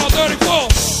on Channel 34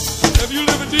 if you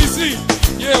live in DC.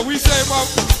 Yeah, we save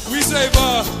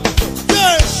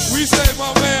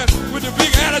my man with the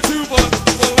big attitude for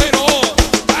later on.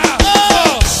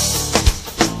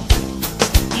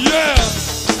 Yeah,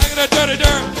 hanging that dirty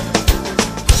dirt.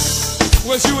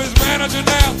 Was you his manager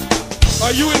now?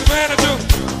 Are you his manager?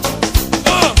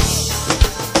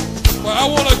 Well, I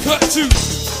wanna cut too.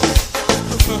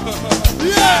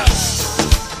 Yeah.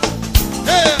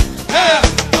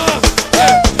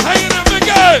 Hanging up big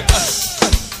guy.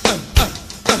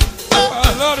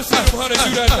 I love to see them hunters do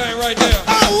that thing right there. I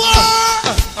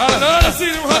love to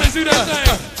see them hunters do that thing.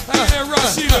 Hanging that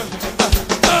Rashida.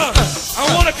 I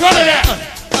want to cut it out.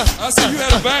 I see you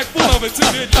had a bag full of it too,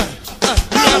 didn't you?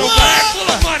 You had a bag full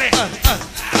of money.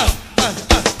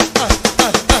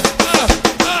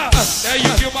 Now you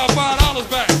give my $5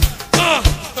 back.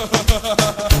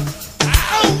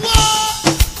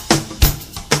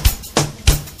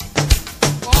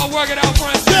 Work it out,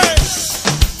 friends.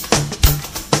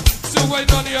 Still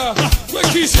waiting on the where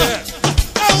Keisha at?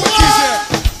 Where Keisha at?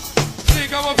 She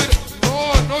ain't come up here.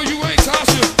 Oh, no, you ain't,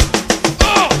 Tasha.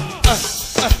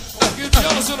 Get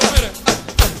jealous in a minute.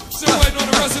 Still waiting on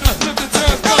the rest of the Flippin'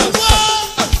 Terrence brothers.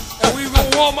 And we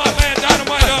gonna warm my man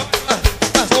Dynamite up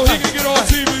so he can get on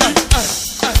TV.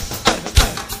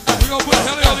 We gonna put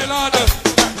Helly on the line up.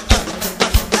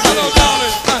 Hello,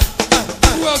 darling.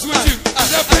 Who else with you? Is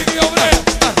that Pinky over there?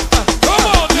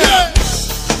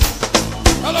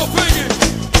 Hello, Piggy.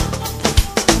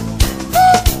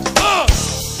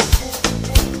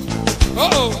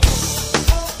 Uh-oh.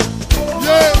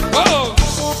 Yeah. Uh-oh.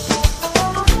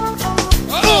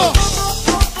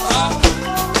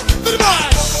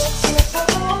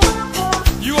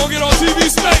 You gonna get on TV,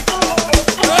 Snake?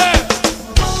 Yeah.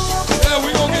 Yeah, we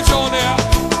gonna get you on there.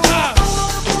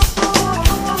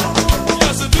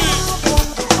 Yes, indeed.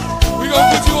 We gonna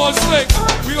put you on Snake.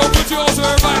 We gonna put you on so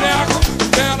everybody there.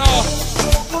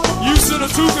 You should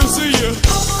have too can see you.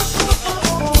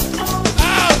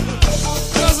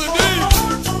 Yes, indeed.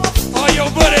 All your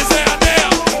buddies down there.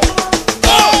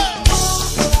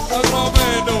 That's my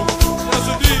man, though. Yes,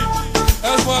 indeed.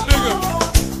 That's my nigga.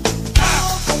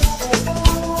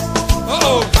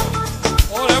 Uh-oh.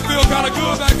 Oh, that feels kind of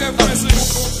good back there, Francis.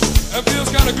 That feels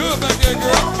kind of good back there,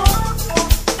 girl.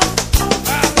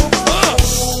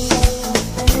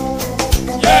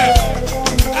 Yeah.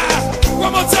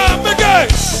 One more time, Mickey.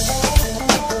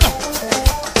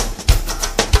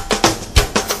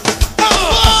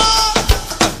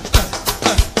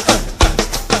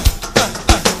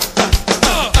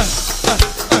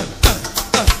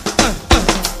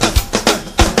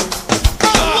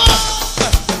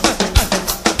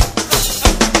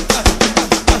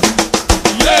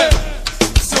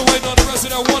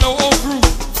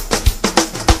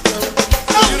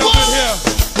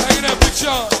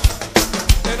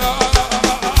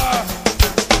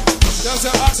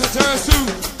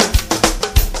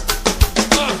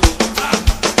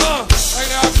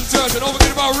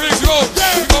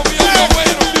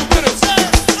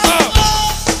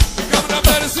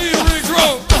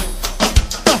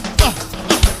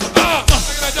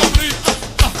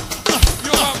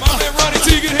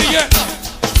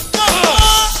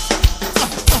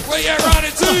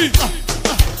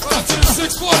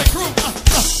 640 crew.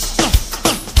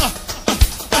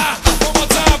 One more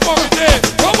time, Funky Dead.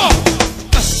 Come on.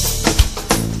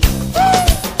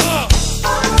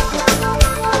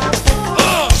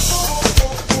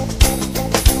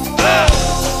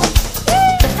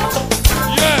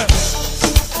 Yeah.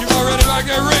 You already like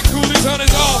that Rick Cooley, turn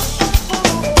it off.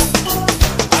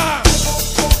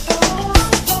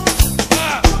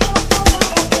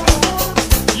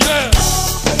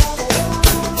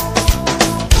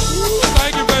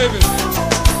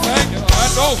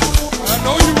 I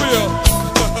know you will.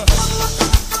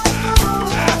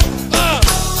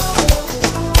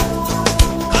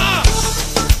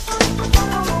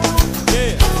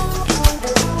 Yeah.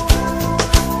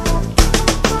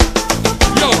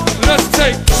 Yo, let's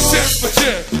take 10 for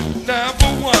 10, 9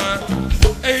 for 1,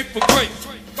 8 for grape,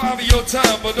 5 of your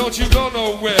time, but don't you go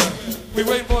nowhere. We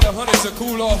waiting for the honeys to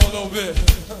cool off a little bit.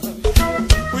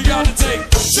 We got to take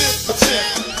 10 for 10,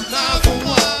 9 for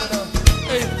 1,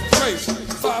 8 for grape,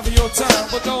 5 of your time,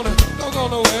 but don't go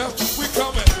nowhere. We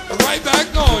coming right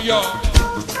back on, y'all.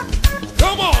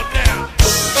 Come on now.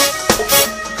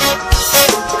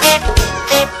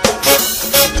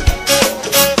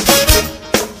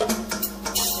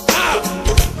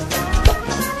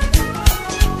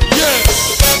 Yeah.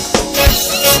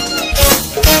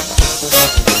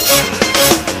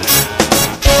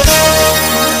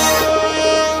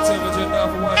 Temperature now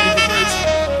for 1 8 degrees.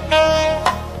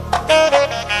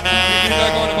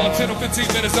 10 or 15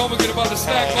 minutes. Don't forget about the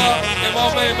snack bar and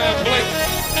my main man Blake.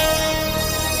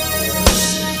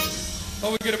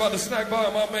 Don't forget about the snack bar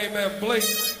and my main man Blake.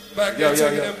 Back there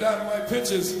taking them dynamite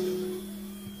pictures.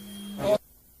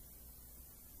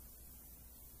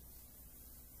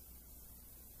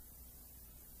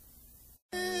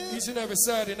 Each and every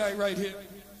Saturday night right here.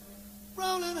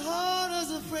 Rolling hard as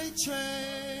a freight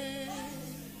train.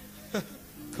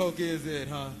 Coke is it,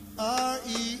 huh?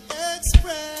 R.E.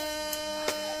 Express.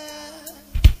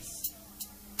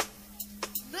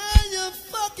 Now you're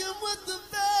fucking with the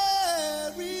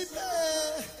very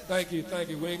best. Thank you.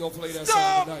 We ain't gonna play that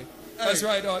song tonight. That's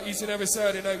right. Each and every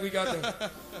Saturday night we got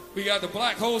the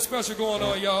Black Hole special going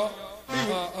on, y'all.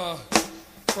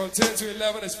 From 10 to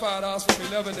 11 it's $5. From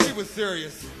 11 to He was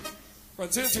serious. From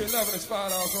 10 to 11 it's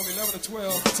 $5. From 11 to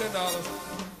 12 $10.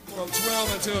 From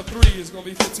 12 until 3 it's gonna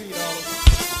be $15.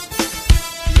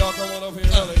 Y'all come on up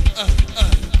here early.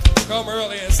 Come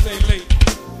early and stay late.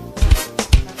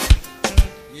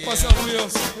 What's up,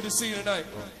 Wheels? Good to see you tonight.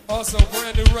 Also,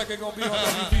 brand new record gonna be on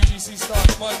WBGC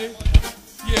starting Monday.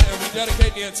 Yeah, and we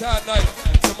dedicate the entire night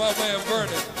to my man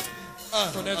Vernon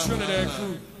from that Trinidad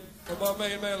crew. And my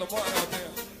main man Lamar out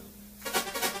there.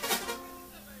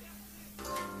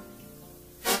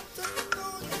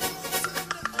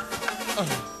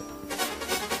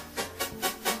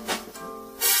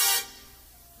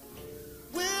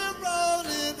 We're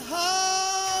rolling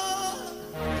hard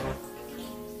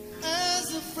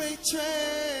as a freight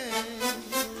train.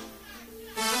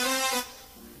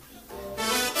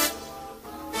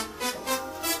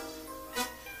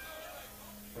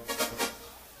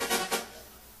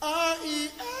 R.E.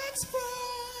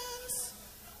 Express.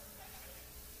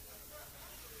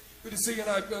 Good to see you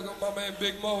tonight, my man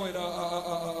Big Mo and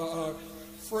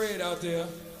Fred out there.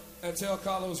 And tell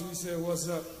Carlos we said what's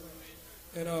up.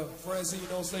 And Francine,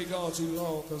 don't stay gone too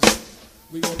long, because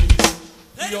we gonna need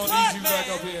you back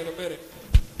up here in a minute.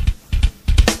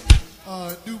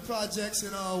 New projects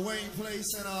in Wayne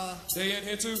Place and They in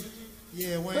here too?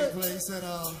 yeah, Wayne Place and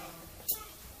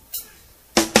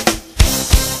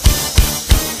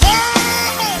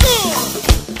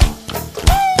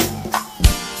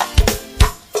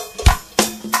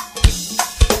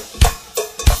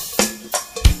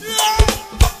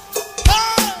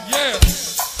Yeah.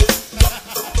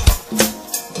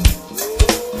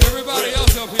 Everybody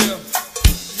else up here.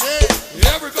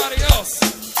 Yeah. Everybody else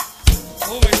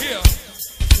over here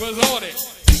was on it.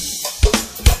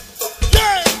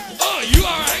 Yeah. Oh, you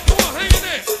all right? Come on, hang in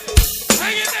there.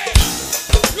 Hang in there.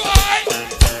 You all right?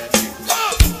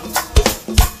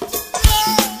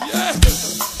 Yeah.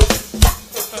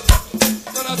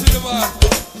 Shout out to them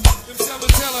 7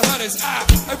 Taylor Hunters.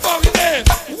 Hey, Funky Dead.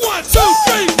 1, 2,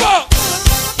 3, 4.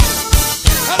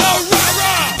 Hello,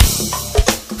 rah-rah.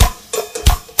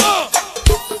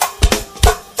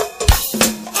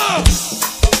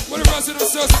 Where the rest of them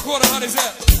Sons and Quarter Hunters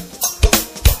at?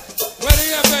 Where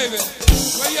they at, baby?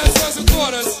 Where you at, Sons and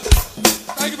Quarters?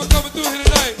 Thank you for coming through here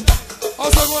tonight.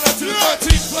 Also going out to the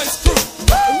 13th place crew.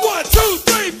 1, 2,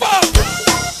 3, 4.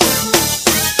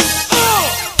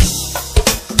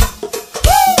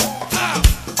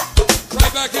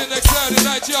 Right back here next Saturday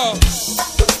night, y'all.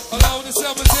 Along with the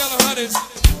 7 Taylor Hunters.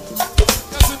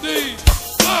 Yes, indeed.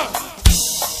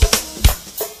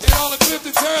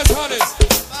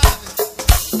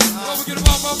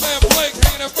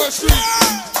 Third Street.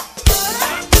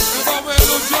 And my man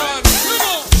Lil John. Come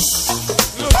on.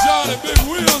 Lil John and Big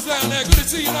Wheels down there. Good to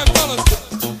see you tonight, fellas.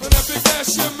 With that big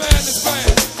ass shit man this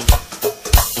band.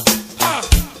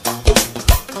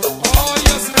 Oh,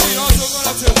 yes indeed. Also going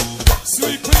out to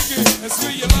Sweet Pinky and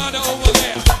Sweet Yolanda over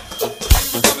there. Thank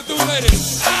you for coming through,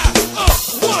 ladies. 1,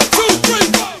 2,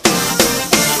 3, 4.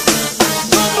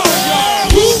 Come on,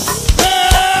 y'all. Whoop.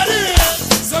 That is.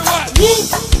 Say what? Whoop.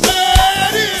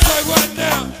 That is. Say what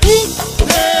now? Whoop.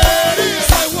 That is.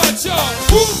 Say what, y'all?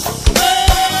 Whoop.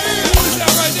 That is. Who's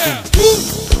that right there? Whoop.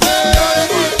 That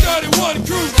is. 31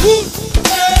 crew. Whoop.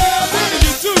 How do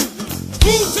you do?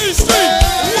 Whoop. T Street.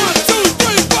 1, 2,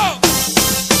 3, 4.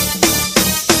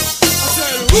 I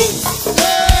said whoop.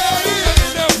 That is.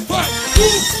 And then what?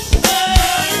 Whoop.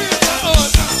 That is.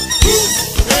 Whoop.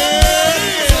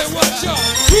 Say what, y'all?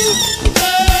 Whoop.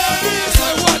 That is.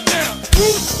 Say what now?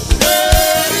 Whoop.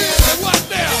 That is. Say what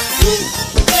now? Whoop.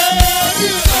 That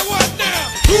is. Say what now?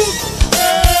 Whoop.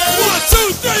 That is. 1,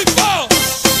 2, 3, 4.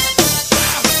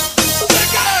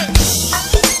 Take it.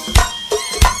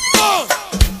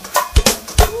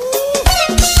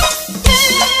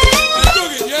 And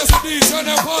Googie, yes indeed, turn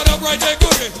that part up right there,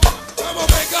 Googie. Come on,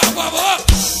 make God pop up.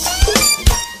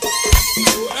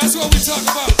 That's what we talk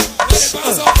about. Let it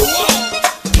bounce off the wall.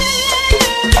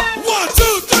 1,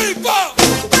 2, 3, 4.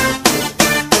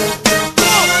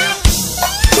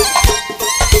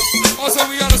 Also,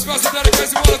 we got a special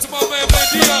dedication one to my man,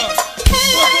 Dion.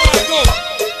 Where Blind go?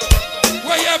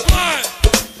 Where you at, Blind?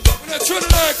 With that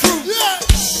Trinidad crew. Look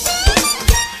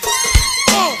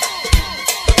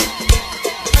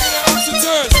at that opposite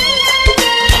turns.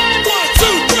 1, 2,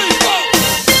 3, 4.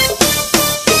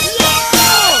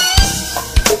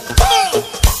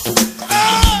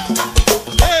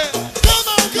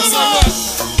 Say what?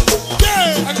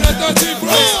 Look at that 13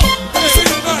 bros. Let me see you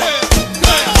tonight.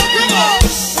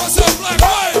 What's up, Black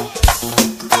White?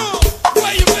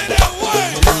 Where you been that way?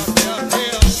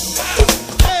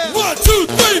 1, 2,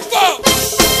 3, 4.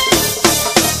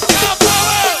 Y'all blow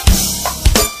out.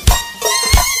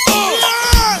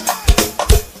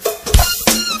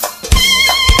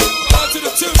 Shout out to the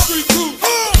 10th Street crew.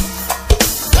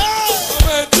 My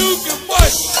man Duke and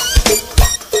Mike.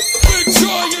 Big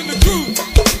Joy in the crew.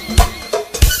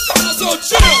 Also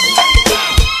chill.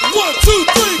 1, 2,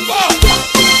 3, 4.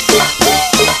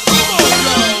 Come on,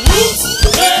 y'all. Whoops.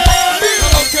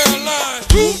 Hello, Caroline.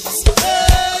 Whoops.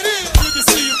 Good to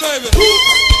see you, baby.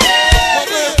 My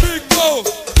man Big Bo.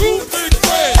 And Big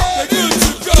Fred. They good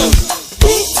to go.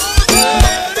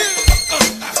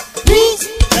 Whoops.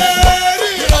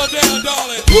 Get on down,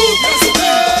 darling. Yes,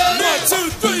 indeed. 1, 2,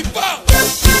 3, 4.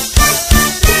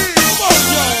 Come on,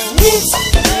 y'all. Whoops.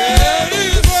 There it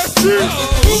is. Whoops. Now.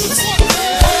 Whoops.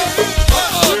 There it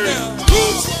is.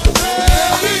 Whoops.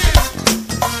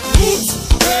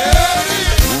 There it is.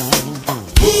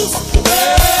 Whoops.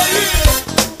 There it is.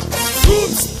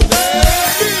 Whoops. There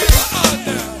it is.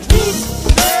 Now. Whoops.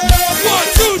 1,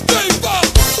 2, 3, 4.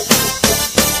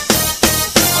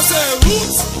 I said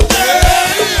whoops. There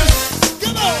it is.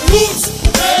 Come on. Whoops.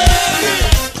 There it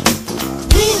is.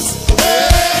 Whoops.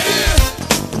 There it is.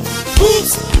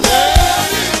 Whoops. There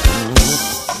it is.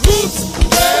 Whoops.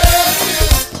 There it is. Whoops.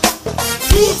 There it is.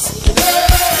 Whoops.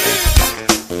 There it is.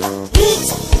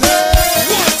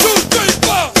 1, 2, 3,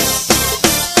 4.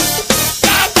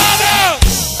 Got that out.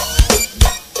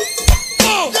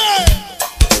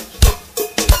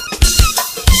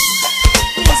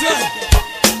 Who was that?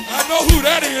 I know who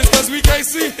that is because we can't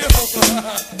see him.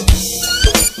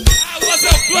 What's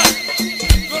up, Black?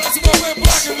 Go out to my man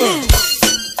Black and Blue.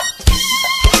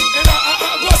 And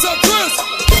what's up, Chris?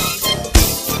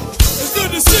 It's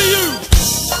good to see you.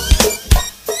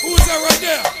 Who is that right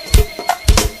there?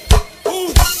 Who?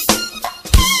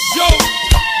 Joe.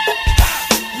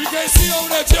 We can't see over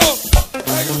there, Joe.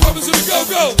 Hanging brothers to the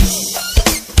go-go.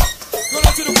 Go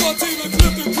out to the 14 and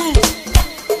Clifton crew.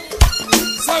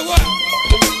 Say what?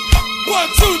 1,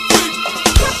 2, 3.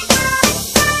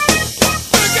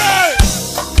 Big guy.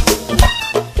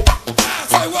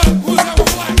 Say what? Who's that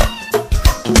with Black?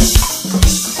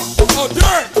 Oh,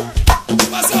 Dirk.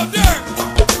 What's up, Dirk?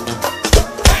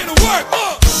 Ain't no work,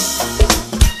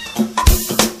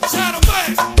 China Man.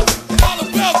 And all the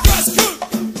Bell Press cook.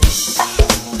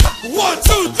 1,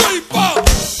 2, 3, 4.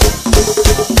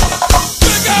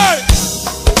 Big guy.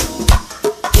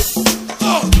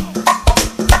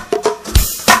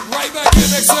 Right back here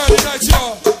next Saturday night,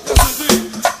 y'all. Yes, indeed.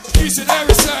 Each and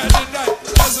every Saturday night,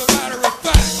 as a matter of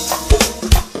fact.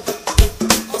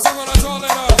 Also, when I told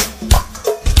that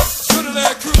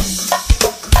Trinidad crew.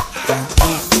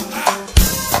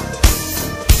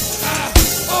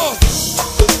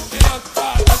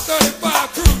 And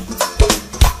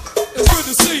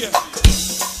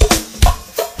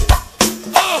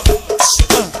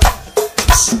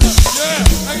Yeah,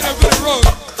 hanging out Billy Road.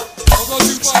 Don't go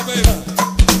too far, baby.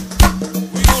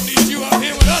 We gonna need you out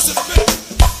here with us in a minute.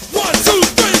 1, 2,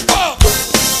 3, 4.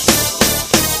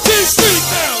 G-Street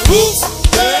now. Whoops,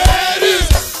 there it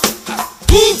is.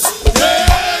 Whoops, there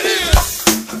it is.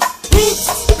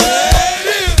 Whoops, there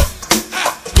it is.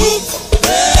 Whoops,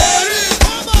 there it is.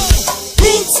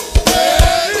 Whoops,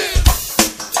 there it is.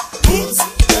 Whoops,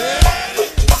 there it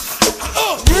is.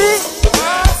 Oh,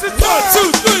 1,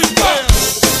 2, 3, 4.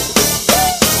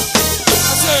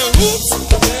 I said, whoops,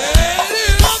 there it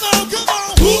is. Come on, come on.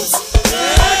 Whoops,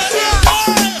 there it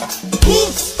is.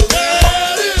 Whoops, there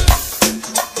it is.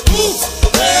 Whoops,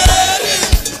 there it is.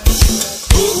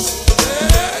 Whoops,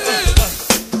 there it is.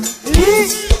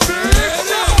 Whoops, there it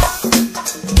is.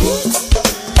 Whoops.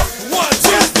 1,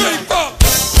 2, 3, 4.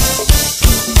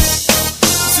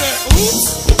 I said, whoops,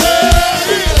 there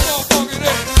it is. Motherfucker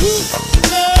there. Who's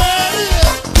there?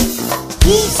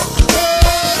 Who's there?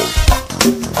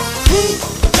 Who's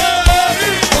there?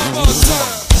 One more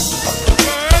time.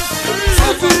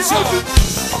 Say what y'all.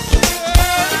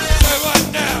 Say what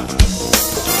now.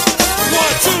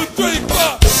 1, 2, 3, 4.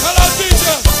 Hello, DJ.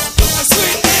 And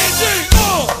Sweet Angie.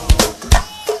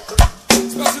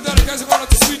 Special dedication going out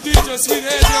to Sweet DJ, Sweet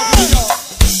Angie over here, y'all.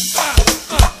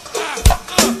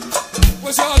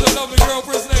 What's your other lovely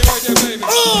girlfriend's name right there, baby?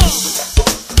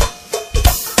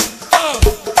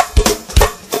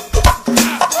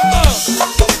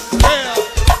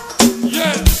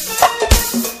 Yeah.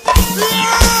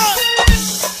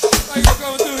 Thank you for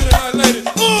coming through here tonight, lady.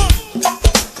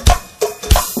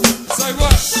 Say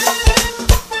what?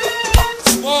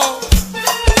 Small.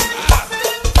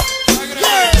 Look at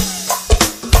that.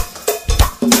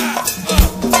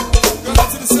 Go out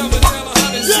to the 7 and tell her how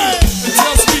they see. And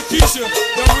tell Sweet Keisha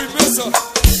that we miss her.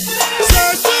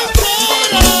 You better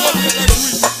come on up here next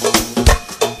week.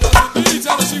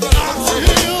 Tell her she better come on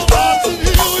here.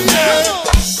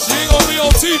 She ain't gonna be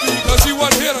on TV because she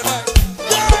wasn't here tonight.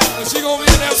 But she gonna be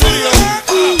in that video.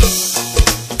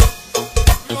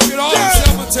 We gonna get all this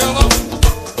Selma Taylor,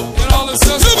 get all this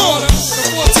Sesame Water in the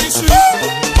 14th Street.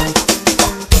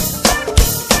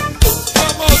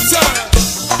 One more time.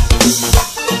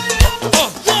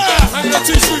 Hanging out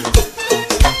T-Street.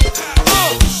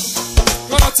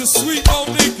 Going out to Sweet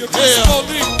Monique and Miss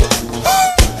Monique.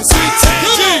 And Sweet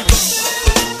T.G.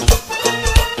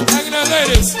 Hanging out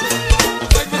ladies.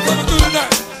 Thank you for coming through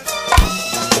tonight.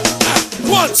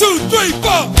 1, 2, 3,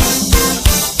 4.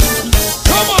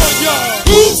 Come on, y'all.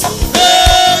 Who's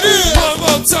there? One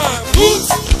more time. Who's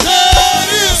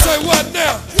there? Say what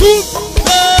now? Who's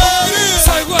there?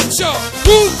 Say what, y'all?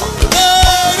 Who's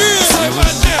there? Say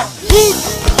what now? Who's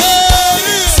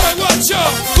there? Say what,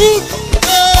 y'all? Who's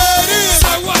there?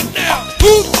 Say what now?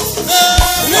 Who's there?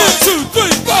 1, 2,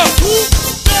 3, 4. Who's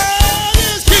there?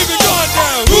 Keep it going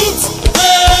now. Who's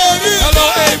there? Hello,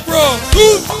 April.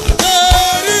 Who's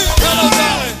there? Hello,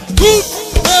 darling. Who's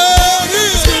there?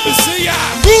 Good to see ya.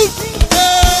 Who's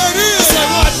there? Say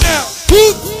what now?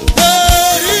 Who's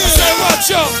there? Say what,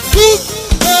 y'all? Who's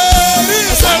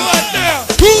there? Say what now?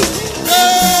 Who's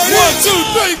there? 1, 2,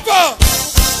 3, 4.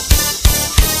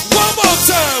 One more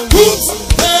time. Who's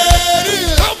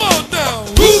there? Come on now.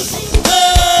 Who's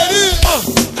there?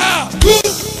 Who's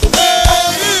there?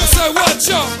 Say what,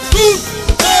 y'all? Who's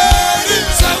there?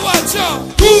 Say what, y'all?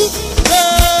 Who's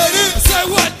there? Say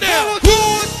what now?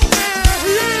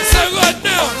 Say what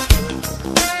now?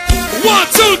 1,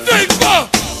 2, 3, 4.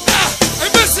 Hey,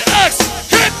 Mr. X,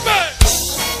 hit me.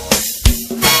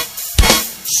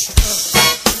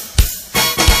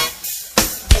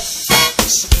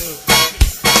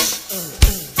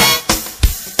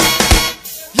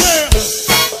 Yeah.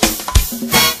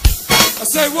 I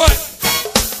say what?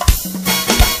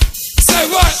 Say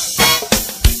what?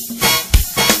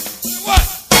 Say what?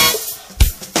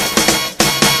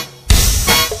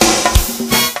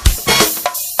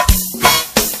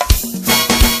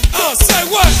 Say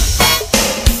what?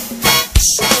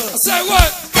 Say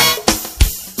what?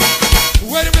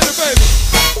 Wait a minute, baby.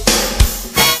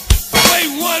 Wait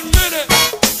 1 minute.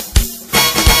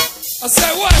 I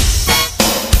say what?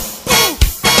 Boom.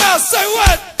 Now say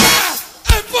what?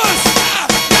 Hey, Bush.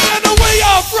 I know where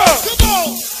y'all from. Come on.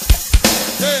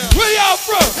 Yeah. Where y'all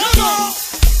from? Come on.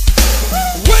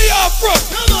 Where y'all from?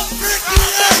 Come on.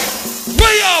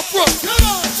 Where y'all from? Come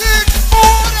on.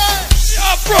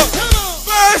 Y'all from? Come on.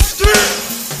 First Street.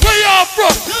 Where y'all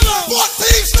from? Come on.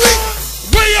 14th Street.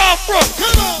 Where y'all from?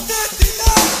 Come on.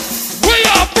 Where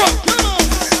y'all from? Come on.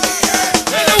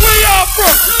 And then where y'all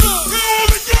from? Come on.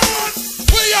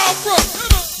 Where y'all from?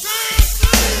 Come on.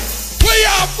 Where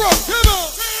y'all from? Come on.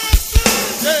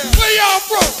 Where y'all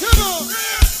from? Come on.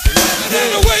 And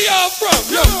then where y'all from?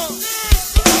 Yo.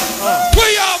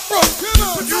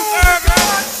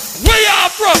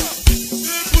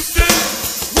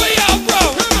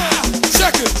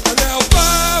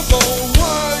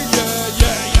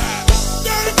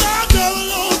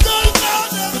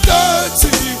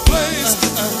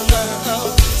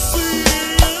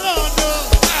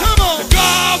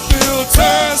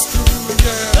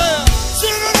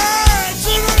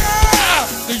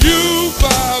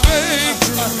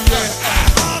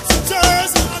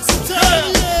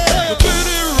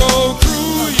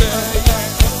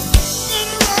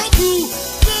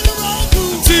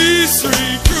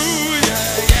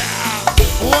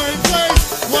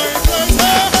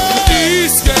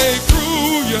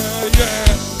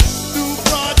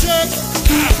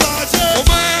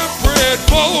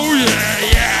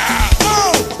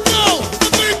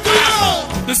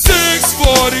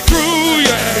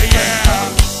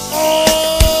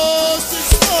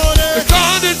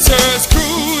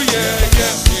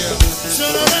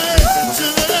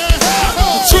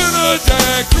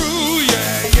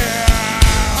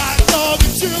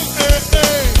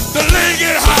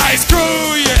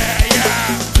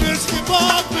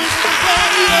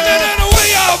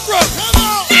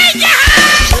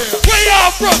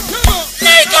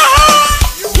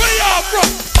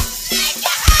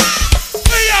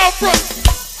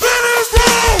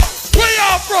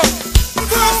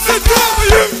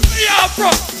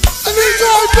 New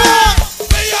York boy.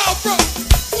 Where y'all from?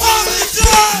 Wally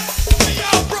John. Where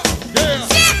y'all from? Yeah.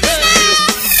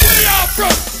 Where y'all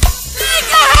from?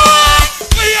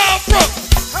 Where y'all from?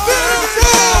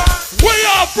 Where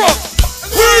y'all from? Where y'all from?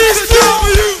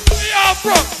 Where y'all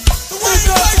from? Where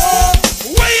y'all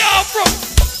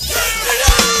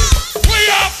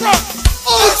from?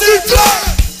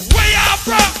 Where y'all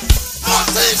from?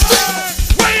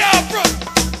 Where y'all from?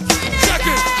 Check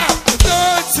it out.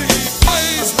 13th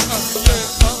place. Come on.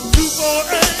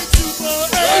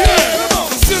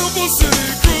 Silver City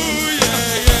crew,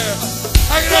 yeah, yeah.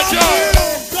 Hang it up, y'all.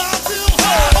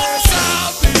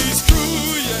 Southeast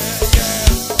crew, yeah, yeah.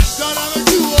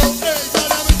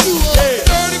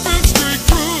 35th Street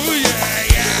crew,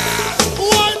 yeah, yeah.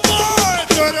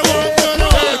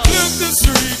 Clifton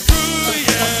Street crew,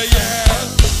 yeah, yeah.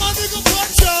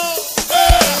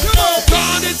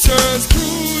 Conductors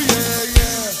crew, yeah,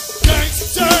 yeah.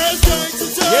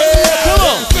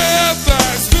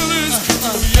 Fairfax Village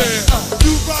crew, yeah.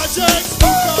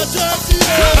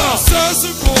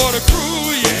 Sunset Quarter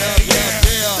crew, yeah, yeah,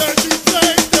 yeah. The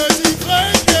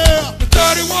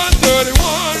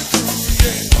 3131 crew,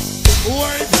 yeah.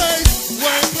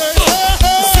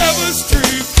 7th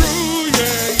Street crew,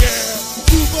 yeah, yeah.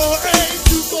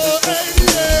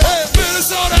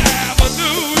 Minnesota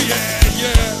Avenue, yeah,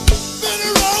 yeah.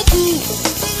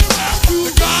 The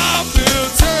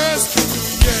Garfield Terrace crew,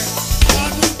 yeah.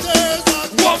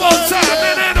 One more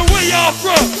time, and where y'all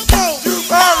from?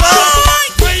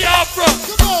 Where y'all from?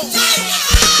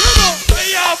 Where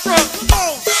y'all from? Where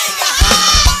y'all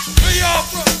from? Where y'all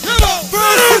from?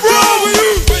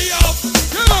 Where y'all from?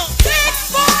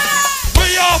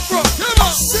 Where y'all from?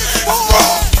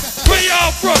 Where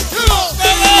y'all from?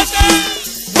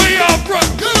 Where y'all from?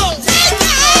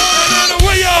 And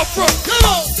where y'all from?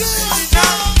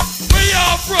 Where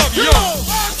y'all from? Yo.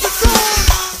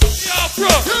 Where y'all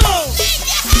from?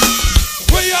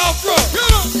 Where y'all from?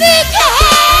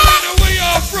 And where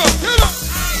y'all from?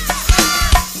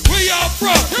 Where y'all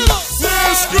from?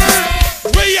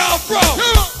 Where y'all from?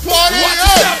 Watch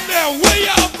yourself now. Where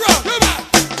y'all from?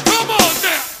 Come on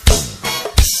now.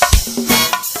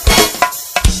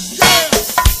 Yeah, yeah.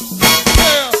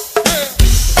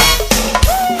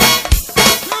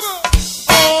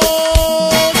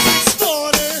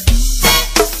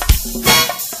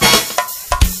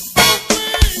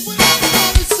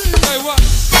 Say what?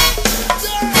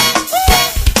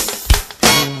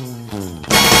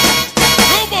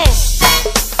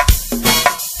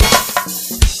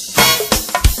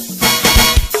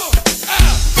 Come on.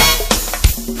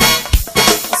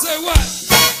 I say what?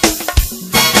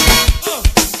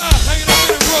 Hanging up in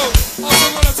the road. Also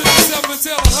going out to the 7 and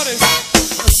tell the honeys.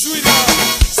 Sweet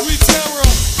Tamara,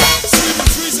 sweet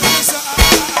Patrice, and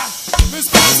Miss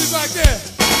Patsy back there.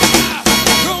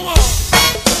 Come on.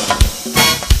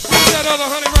 Who's that other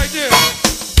honey right there?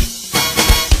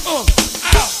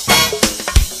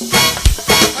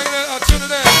 Hanging out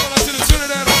Trinidad. Going out to the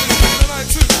Trinidad honeys tonight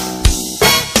too.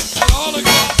 And all the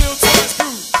Garfield Terrace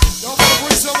crew. Y'all better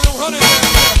bring some of them honeys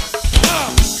down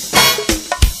there.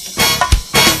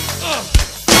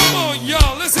 Come on,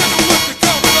 y'all. Let's hit the whip to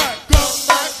come back.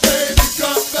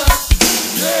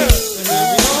 Yeah.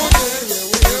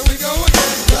 Here we go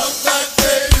again.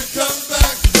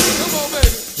 Come on, baby.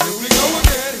 Here we go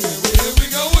again. Here we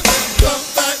go again.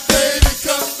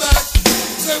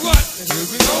 Say what? Here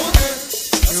we go again.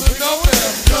 Here we go again.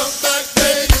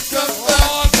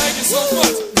 Oh, thank you so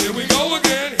much. Here we go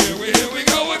again. Here we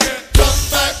go again. Come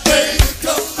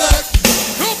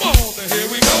on. Here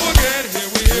we go again.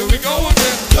 Here we go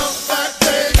again.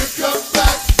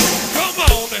 Come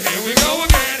on. Here we go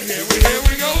again. Here we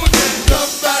go again.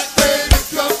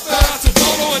 Out to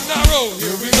Polo and Naro.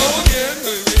 Here we go again.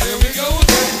 Here we go again.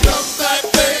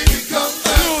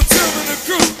 Little Tim and the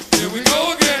crew. Here we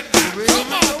go again.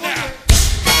 Come on now.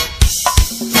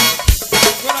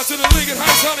 Going out to the League and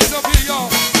Heights honeys up here, y'all.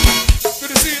 Good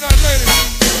to see you tonight, ladies.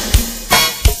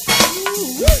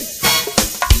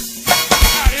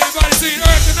 Anybody seen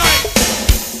Earth tonight?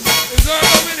 Is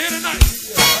Earth up in here tonight?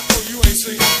 Yeah, I know you ain't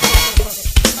seen it.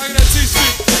 Hanging at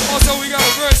T-Street. Also, we got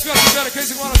a very special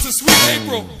dedication going out to Sweet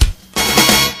April.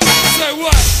 Say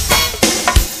what?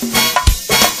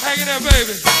 Hanging there,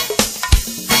 baby.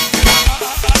 I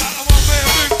want man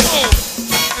Big Mo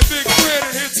and Big Fred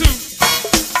in here too.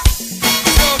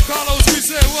 Tell Carlos we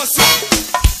said what's up.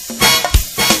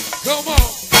 Come on.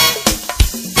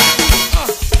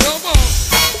 Come on.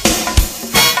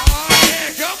 Oh yeah,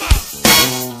 come on.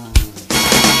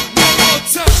 One more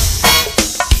time.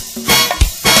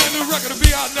 Brand new record will be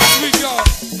out next week, y'all.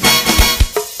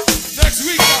 Next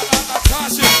week,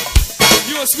 Tasha,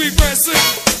 you a Sweet Friend sing.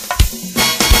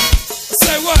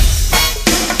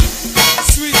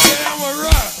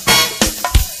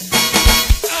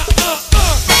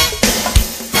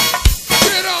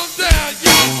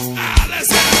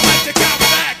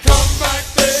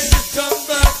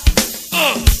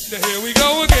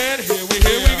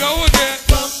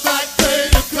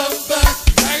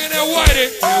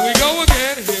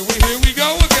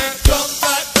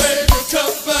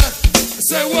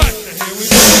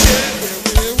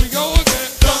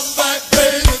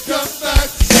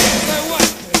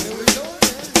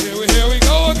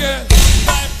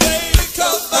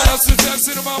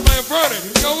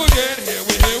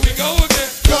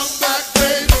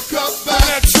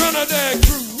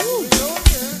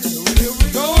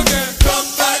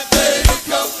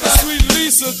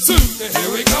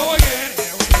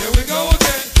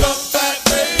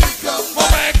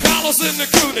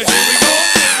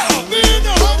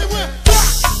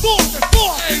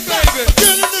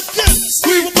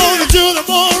 We were born into the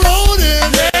morning.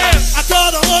 Yeah. I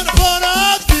caught her on upon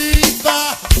a thief.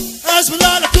 As we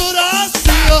light a good I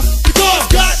see her. Because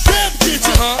goddamn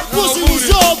kitchen. Pussy was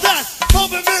all that.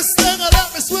 Hoping this thing I let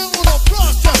me swim on a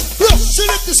prostitute. Look, she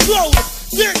licked the scrotum.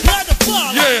 Dick had to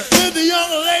follow. Yeah. Then the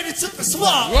young lady took a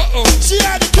swallow. Uh-oh. She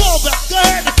had to come back. I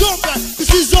had to come back.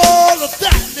 Cause she's all of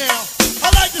that now.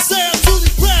 I like to say I'm truly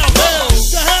proud.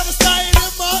 To have a staying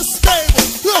in my stable.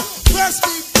 Look, breast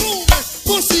keep moving.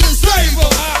 Pussy is able.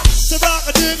 So rock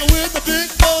a nigga with the big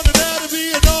bone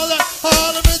anatomy and all that.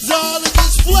 Parliament, darling,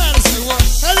 it's flatters.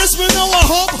 And this we know I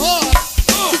hump hard.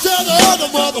 To tell the other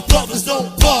motherfuckers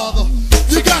don't bother.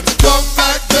 You got to come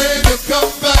back, baby,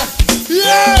 come back.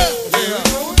 Yeah!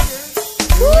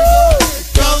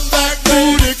 Come back,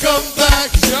 baby, come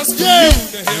back. Just for you.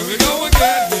 Now here we go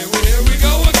again. Here we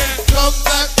go again. Come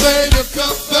back, baby,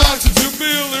 come back. To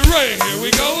Jamil and Ray. Here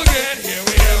we go again. Here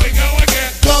we go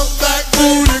again. Come back,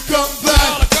 booty, come All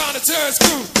back. the Connoisseurs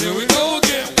crew. Here we go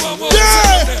again. One more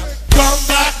Yeah! time now. Come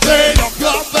back, baby,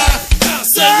 come back. Now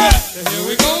say what? Now here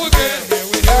we go again. Here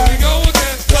we go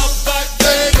again. Come back,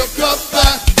 baby, come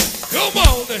back. Come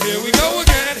on. Now here we go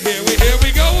again. Here we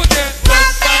go again.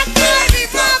 Come back, baby,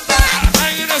 come back.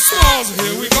 Hanging at Smalls.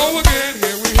 Here we go again.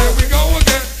 Here we go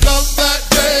again. Come back,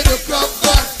 baby, come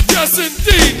back. Yes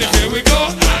indeed. Now here we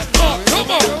go.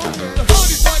 Come on.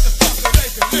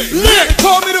 Lick,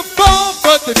 call me the bomb,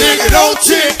 but the nigga don't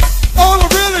chick. All I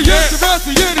really used to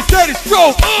wrestle in is steady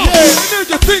stroke. And if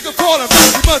you think I'm calling back,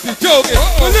 you must be joking.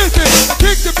 But listen, I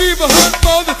kick the beaver hunt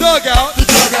for the dugout.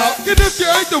 And if you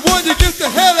ain't the one, you get the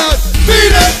hell out.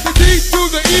 Beat it! The D to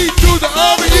the E to the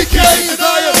R-E-K. And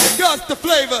I have got the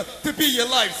flavor to be your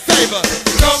lifesaver.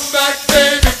 Come back,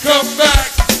 baby, come back.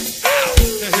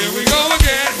 Now here we go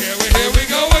again. Here we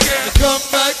go again. Come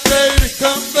back, baby,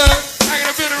 come back. Hanging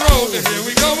up in the road. Now here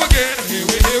we go again. Here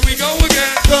we go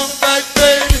again. Come back,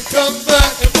 baby, come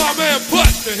back. And my man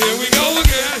Butt. Now here we go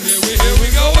again. Here we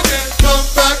go again. Come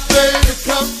back, baby,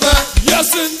 come back.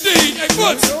 Yes indeed. Hey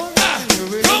Butts.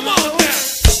 Come on now.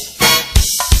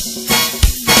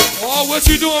 Oh, what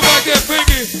you doing back there,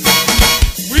 Pinky?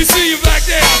 We see you back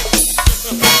there.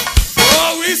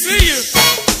 Oh, we see you.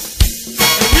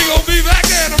 And we gonna be back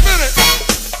there in a minute.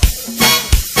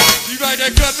 You back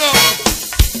there cutting up.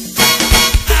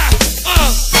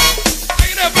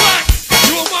 Look at that black.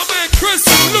 You and my man Chris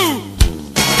and Lou.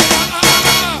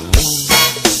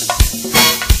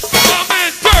 My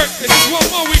man Dirk. And there's one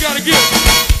more we gotta get.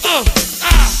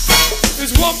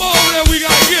 There's one more over there we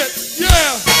gotta get.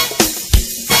 Yeah.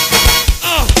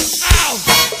 Ow.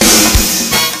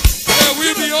 Yeah,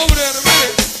 we'll be over there in a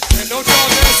minute. And don't y'all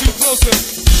dance too close to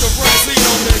Francine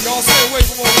over there. Y'all stay away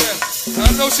from over there.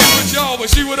 I know she with y'all, but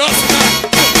she with us tonight.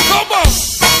 Come on.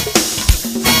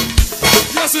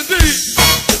 Yes, indeed.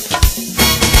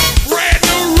 Brand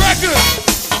new record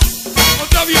on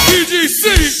WPGC.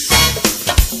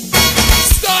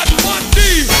 Starting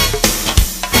Monday.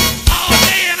 All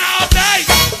day and all day.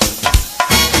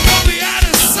 Gonna be out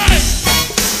of sight.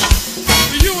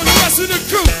 For you and the rest of the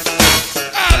crew.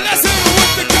 Let's hit it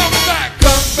with the comeback.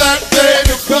 Come back,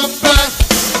 baby, come back.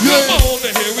 Come on,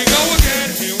 here we go again.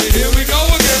 Here we go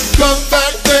again. Come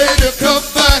back, baby, come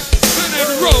back. Spin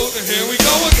it road. Here we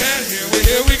go again. Here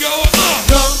we go.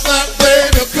 Come back,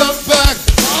 baby, come back.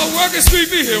 All working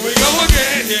sweepy. Here we go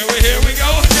again. Here we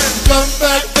go again. Come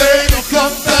back, baby,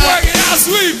 come back. Working out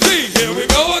sweet P. Here we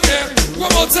go again.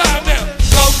 One more time now.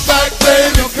 Come back,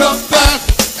 baby, come back.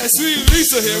 And sweet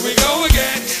Lisa. Here we go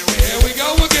again. Here we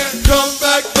go again. Come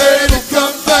back, baby,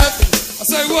 come back. I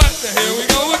say what? Here we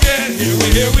go again. Here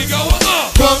we go.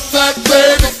 Come back,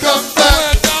 baby, come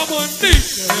back.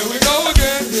 Here we go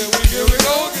again. Here we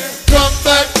go again. Come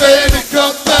back, baby,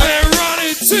 come back. And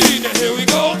Ronnie T. Now here we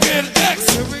go again.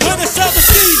 X. When it's time to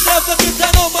sneeze, never get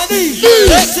down on my knees.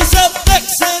 X is up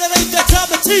next, and it ain't that time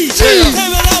to tease. Came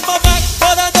it out my back,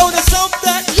 but I know there's some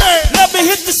that. Let me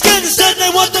hit the skin and said they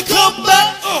want to come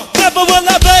back. Never will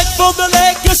I beg for the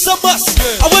leg, it's a must.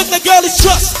 I win the girlie's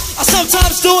trust. I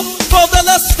sometimes do it for the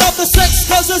lust of the sex,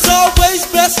 cause it's always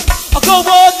best. I go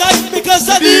all night because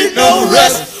I need no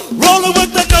rest. Rolling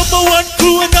with the #1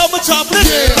 crew and Metropolis.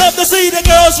 Love to see the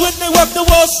girls when they work the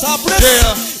walls topless.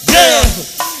 Yeah,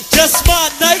 just my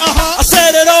night. I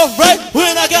said it all right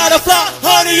when I got a fly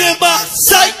honey in my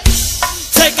sight.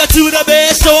 Take her to the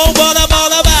bed, show 'em what I'm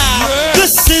all about.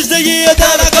 This is the year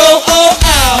that I go all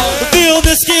out. Feel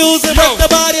the skills and work the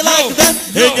body like that.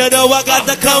 And you know I got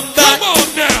to come back. Come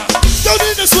on now. Don't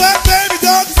need to sweat, baby,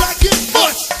 dog, cause I get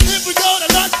much. If we go to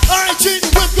lunch, I ain't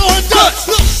cheating with going Dutch.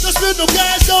 Look, there's been no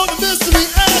cash on the mystery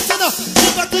ass. And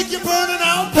if I think you're burning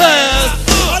out past,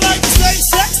 I like to say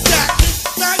sex tactics.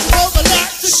 Back over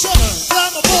like the show.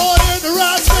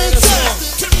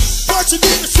 you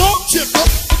need a short chicker.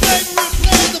 Baby, we're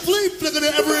playing the flea flicker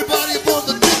to everybody upon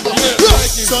the nigga.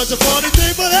 Such a funny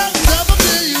thing, but I'll never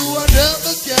be you. I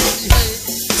never can behave.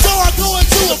 So I go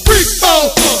into a freak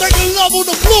mode, making love on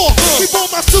the floor before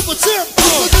my super tip.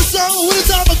 With this song, with the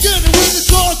time again, and with the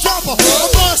jaw dropper,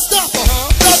 I'm a stopper.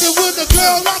 Loving with the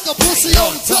girl like a pussy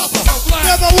on the topper.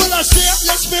 Never will I share,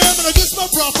 yes ma'am, and I guess my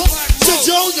brother. Sit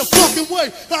you on your fucking way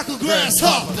like a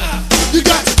grasshopper. You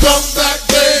got to come back,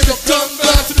 baby, come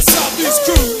back to the Southeast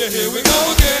crew. Yeah, here we go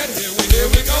again. Here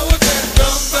we go again.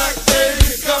 Come back,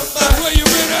 baby, come back. Where you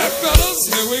been at, fellas?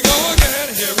 Here we go again.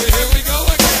 Here we go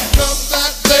again. Come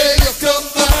back, baby, come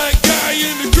back. My guy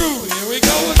in the crew. Here we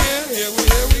go again. Here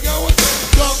we go again.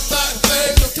 Come back,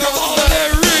 baby, come All back. of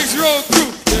that Riggs Road crew.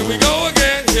 Here we go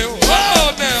again.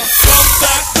 Whoa now. Come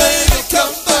back, baby,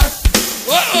 come back.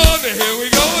 Whoa now. Here we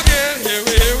go again. Here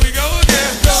we go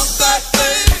again. Come back,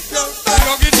 baby, come We back.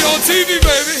 gonna get you on TV,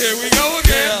 baby. Here we go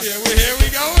again. Here we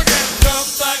go again. Come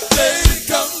back, baby,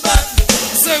 come back.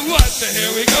 Say what?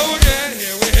 Here we go again.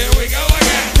 Here we go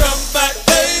again. Come back,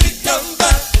 baby, come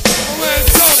back. Oh man,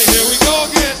 Tony, here we go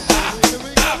again.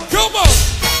 Come on.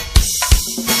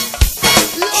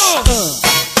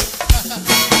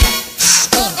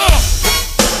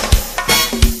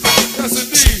 Yes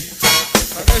indeed.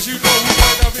 I guess you know we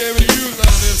might not be able to use none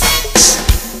of this.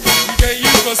 We can't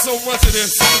use but so much of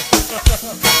this.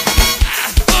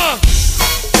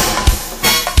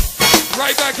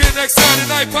 Right back here next Saturday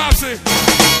night, Popsy.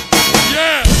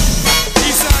 Yeah.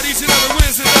 East side each and every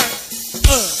Wednesday night.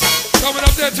 Coming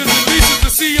up there to the Lisa's to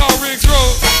see y'all Riggs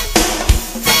Road.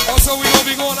 Also, we gonna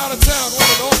be going out of town. We're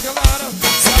in North Carolina,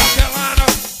 South Carolina,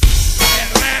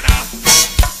 Atlanta,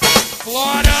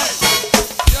 Florida.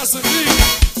 Yes, indeed.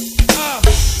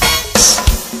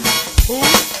 Who?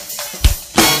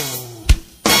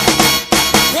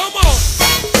 Come on.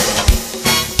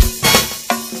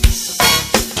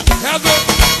 Heather.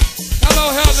 Hello,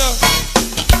 Heather.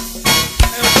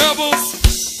 And Pebbles.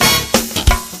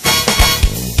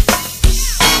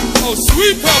 Oh,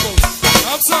 Sweet Pebbles.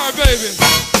 I'm sorry, baby.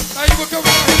 Thank you for coming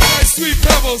out here tonight, Sweet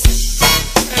Pebbles.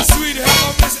 And Sweet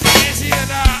Hello, Miss Angie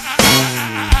and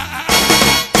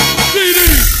DD.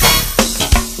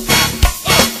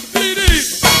 DD.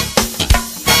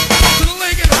 To the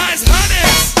Lincoln Heights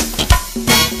Honeys.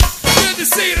 Good to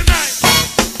see you tonight.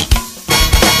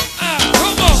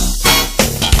 Come on.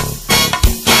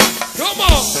 Come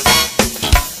on.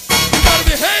 You gotta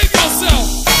behave yourself.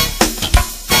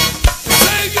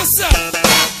 Save yourself.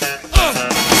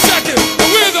 Check it.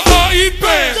 We're the RE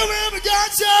Band. So we ever got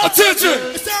you. Attention.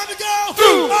 It's time to go.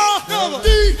 Through.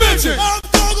 Dimension. I'm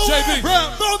gonna JB.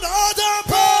 from the all-time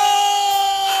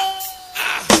pole.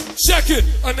 Check it.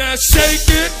 And now shake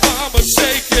it, mama,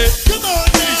 shake it. Come on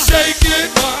now. Shake it,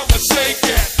 mama, shake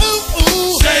it. Ooh,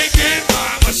 ooh. Shake it,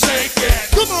 mama, shake it.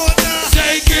 Come on now.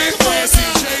 Shake it, Francie,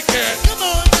 shake it. Come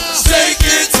on now. Shake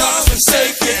it, Thomas,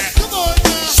 shake it. Come on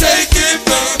now. Shake it,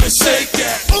 mama, shake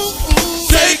it. Ooh, ooh.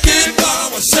 Shake it,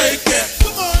 mama, shake it.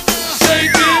 Come on now.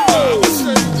 Shake it, mama,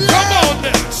 shake it. Come on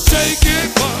now. Shake it,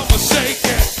 mama, shake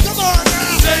it. Come on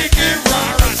now. Shake it,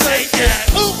 Rara, shake it.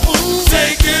 Ooh, ooh.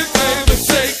 Shake it, baby,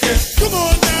 shake it. Come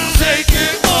on now. Shake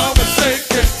it, mama,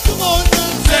 shake it. Come on now.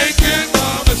 Shake it,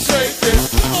 mama, shake it.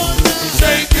 Come on now.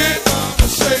 Shake it, mama,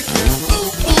 shake it.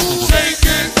 Ooh, ooh. Shake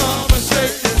it, mama,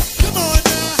 shake it. Come on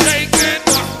now. Shake it,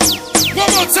 mama.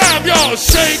 One more time, y'all.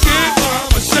 Shake it,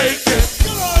 mama, shake it.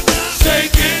 Come on now.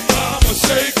 Shake it, mama,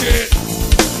 shake it.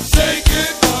 Shake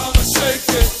it, mama, shake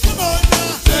it. Come on now.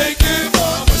 Shake it,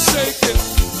 mama, shake it.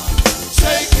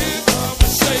 Shake it, mama,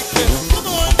 shake it. Come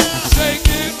on now. Shake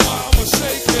it, mama,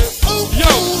 shake it. Ooh, Yo,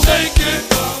 ooh. shake it,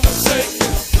 mama, shake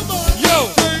it. Come on. Yo.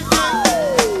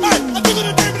 Hey, I'm giving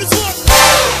the name of this one.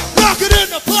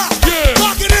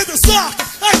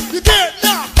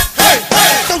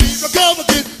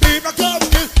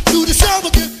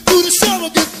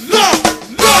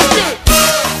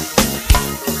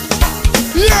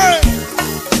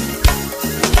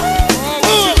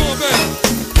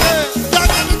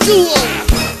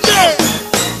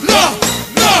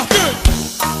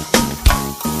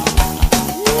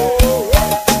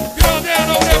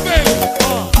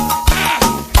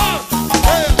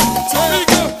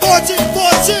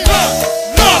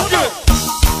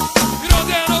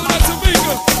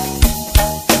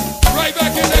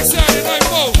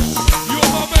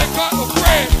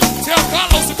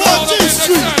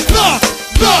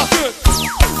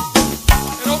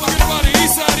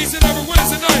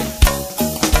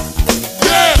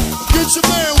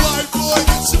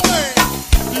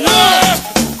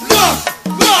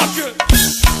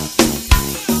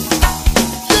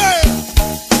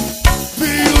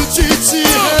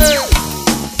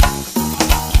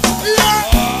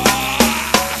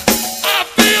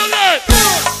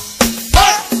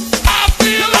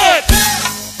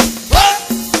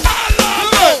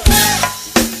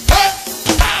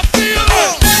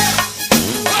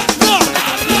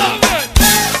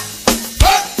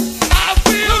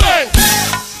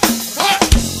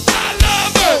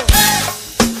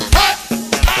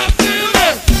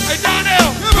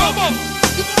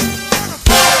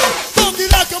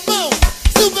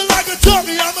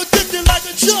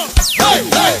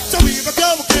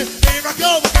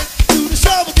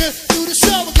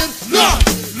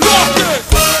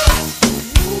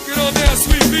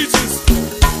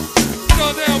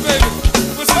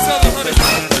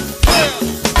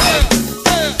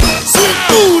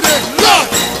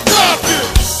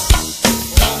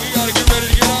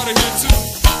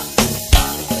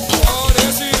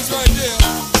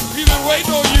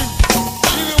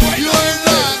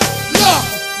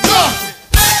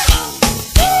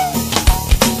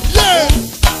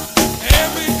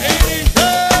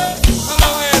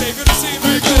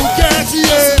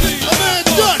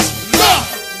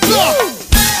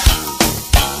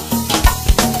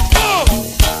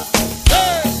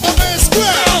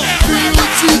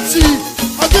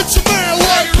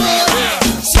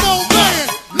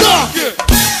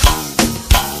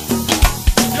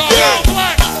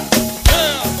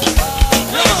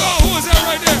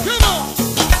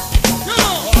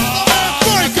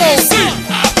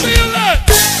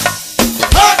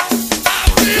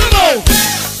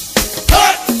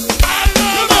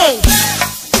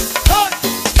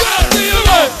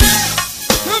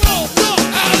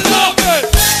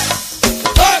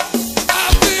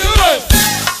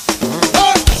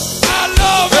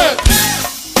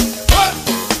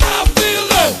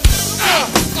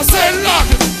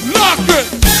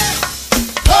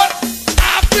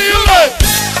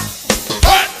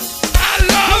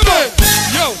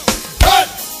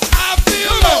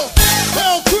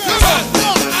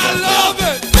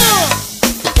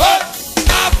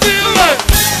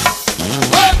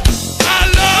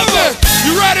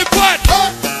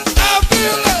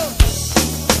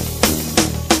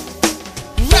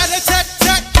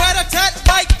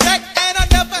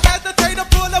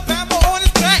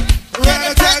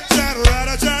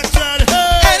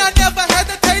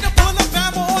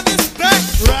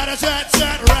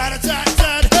 rat-a-tat-tat,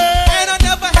 rat-a-tat-tat, hey. And I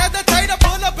never hesitate to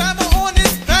pull a Bama on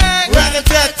his bag.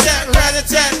 Rat-a-tat-tat,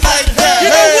 rat-a-tat like that. You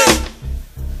know what?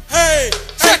 Hey,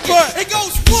 Check it. It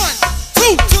goes 1,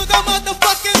 2 to the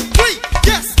motherfucking 3.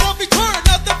 Yes, the return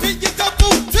of the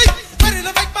P-double-T. Ready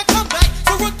to make my comeback,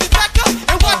 so rook it back up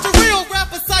and watch a real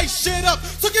rapper say shit up.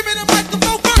 So give me the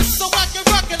microphone first so I can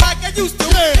rock it like I used to.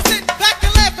 Yeah. And sit back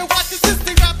and laugh and watch the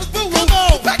system rappers boo. Come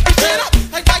on. Back the shit up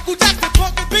like Michael Jackson,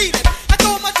 punk and beat it. I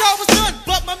thought my job was done,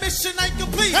 but my mission ain't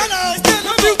complete. Hello. There's still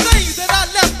a few things that I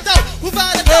left out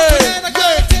without a doubt. And I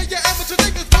gotta tell you, amateur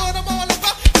niggas, what I'm all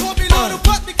about. Call me little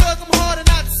butt because I'm hard and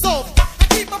not soft. I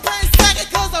keep my brain stacked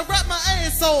cause I rap my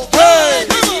ass off. Hey.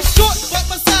 I'm short, but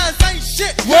my size ain't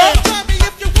shit. What? Tell me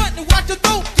if you want to watch your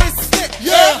throat get slit.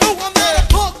 Yeah. No, I'm not a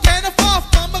punk and a far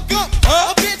from a gump.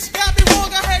 A bitch got me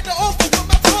wrong, I had to offer with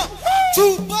my pump.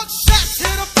 2 buckshots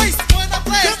hit her face when I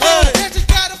blast. Hey. And she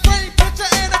got a frame picture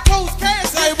and a closed casket.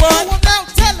 Say what? So I'm now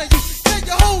telling you, tell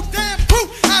your whole damn crew.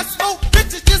 I smoke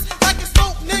bitches just like I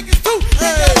smoke niggas too.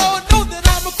 And Hey. you all know that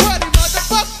I'm a cruddy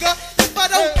motherfucker. If I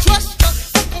don't trust ya,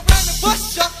 fuck around and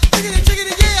bust ya.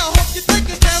 Chickity, yeah, I hope you think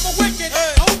it's damn wicked.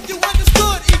 Hey. I hope you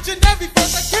understood each and every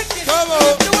verse I kick it. Come on.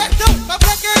 If you act up, my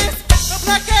black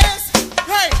ass,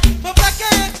 hey, my black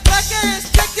ass,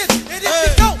 check it. And if Hey.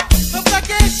 you don't, my black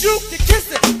ass, you can kiss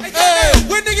it. Hey, Hey.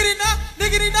 we're niggity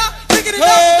nah,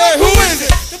 Hey, who is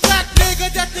it? The black nigga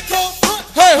that they call front.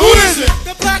 Hey, who is it?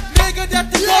 The black nigga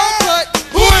that they call front.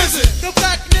 Who is it? The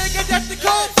black nigga that they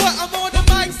call front. I'm on the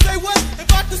mic, say what?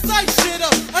 About to say shit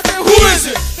up. I said, Who is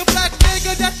it? The black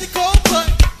nigga that they call front.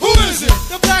 Who is it?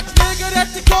 The black nigga that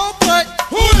they call front.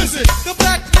 Who is it? The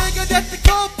black nigga that they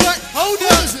call front. Hold Who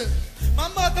up. is it? My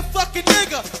motherfucking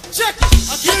nigga. Check it.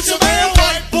 I Get your man,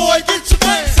 white boy, get your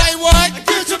man. Say what?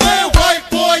 Get your man, white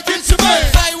boy, get your man.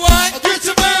 Say what? Get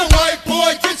your man, white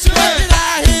boy, get your What man. did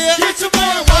I hear? Get your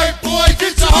man, white boy,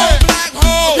 get The your whole man. black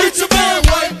hole. Get your man,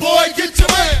 white boy, get your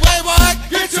man. Wait, what?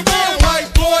 Get your man, white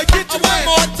boy, get your One man.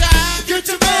 more time. Get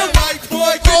your man, white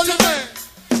boy, get your man.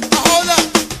 Hold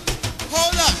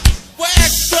up. We're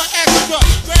extra.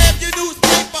 Grab your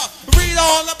newspaper. Read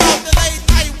all about the late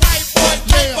night white boy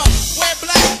paper. Wear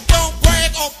black, don't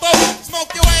brag or boast.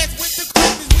 Smoke your ass with the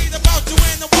cookies. Read about you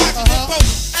in the Washington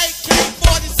Post.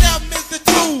 AK-47 is the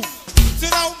tool. So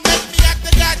don't make me act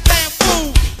a goddamn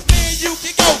fool. Me and you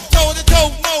can go toe to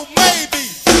toe, no maybe.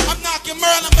 I'm knocking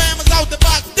Merlin Bammers out the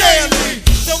box daily.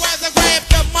 So as I grab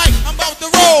the mic, I'm about to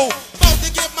roll. About to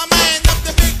give my man up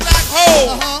the big black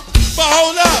hole. But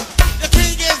hold up, the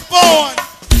king is born.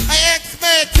 Hey,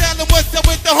 X-Man, tell him what's up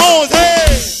with the horns. Hey!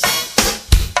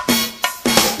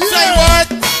 Say what?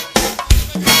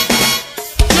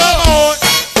 Come on.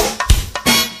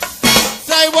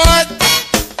 Say what?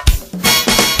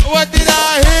 What did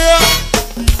I hear?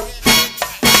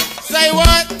 Say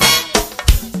what?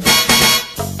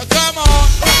 Come on.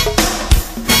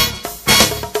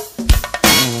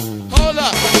 Hold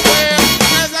up. Well,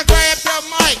 as I grab the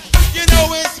mic, you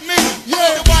know it's me.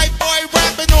 Yeah. The white boy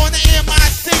rapping on the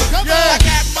MIC. Come on. I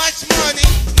got much money.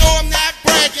 No, I'm not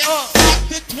bragging. Fuck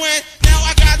the twin. Now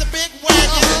I got a big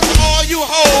wagon. To all you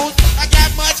hoes, I got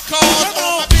much cars Come on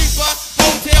on. my beeper.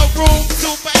 Hotel room,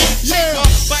 super ain't Yeah. cheaper.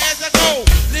 But as I go,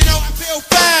 you know I feel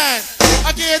fine.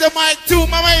 I give the mic to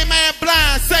my main man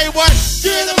Blind. Say what?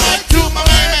 Give the mic to my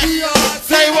main man.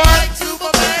 Say what?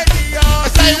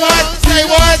 Say what? Say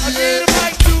what? Yeah.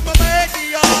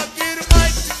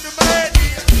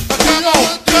 Come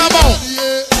on, come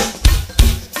on.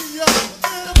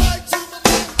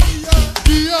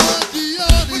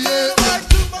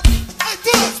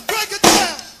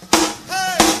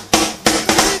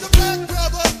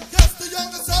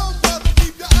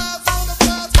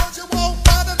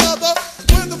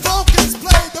 When the vocals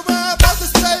play, the rappers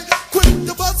stay. Quick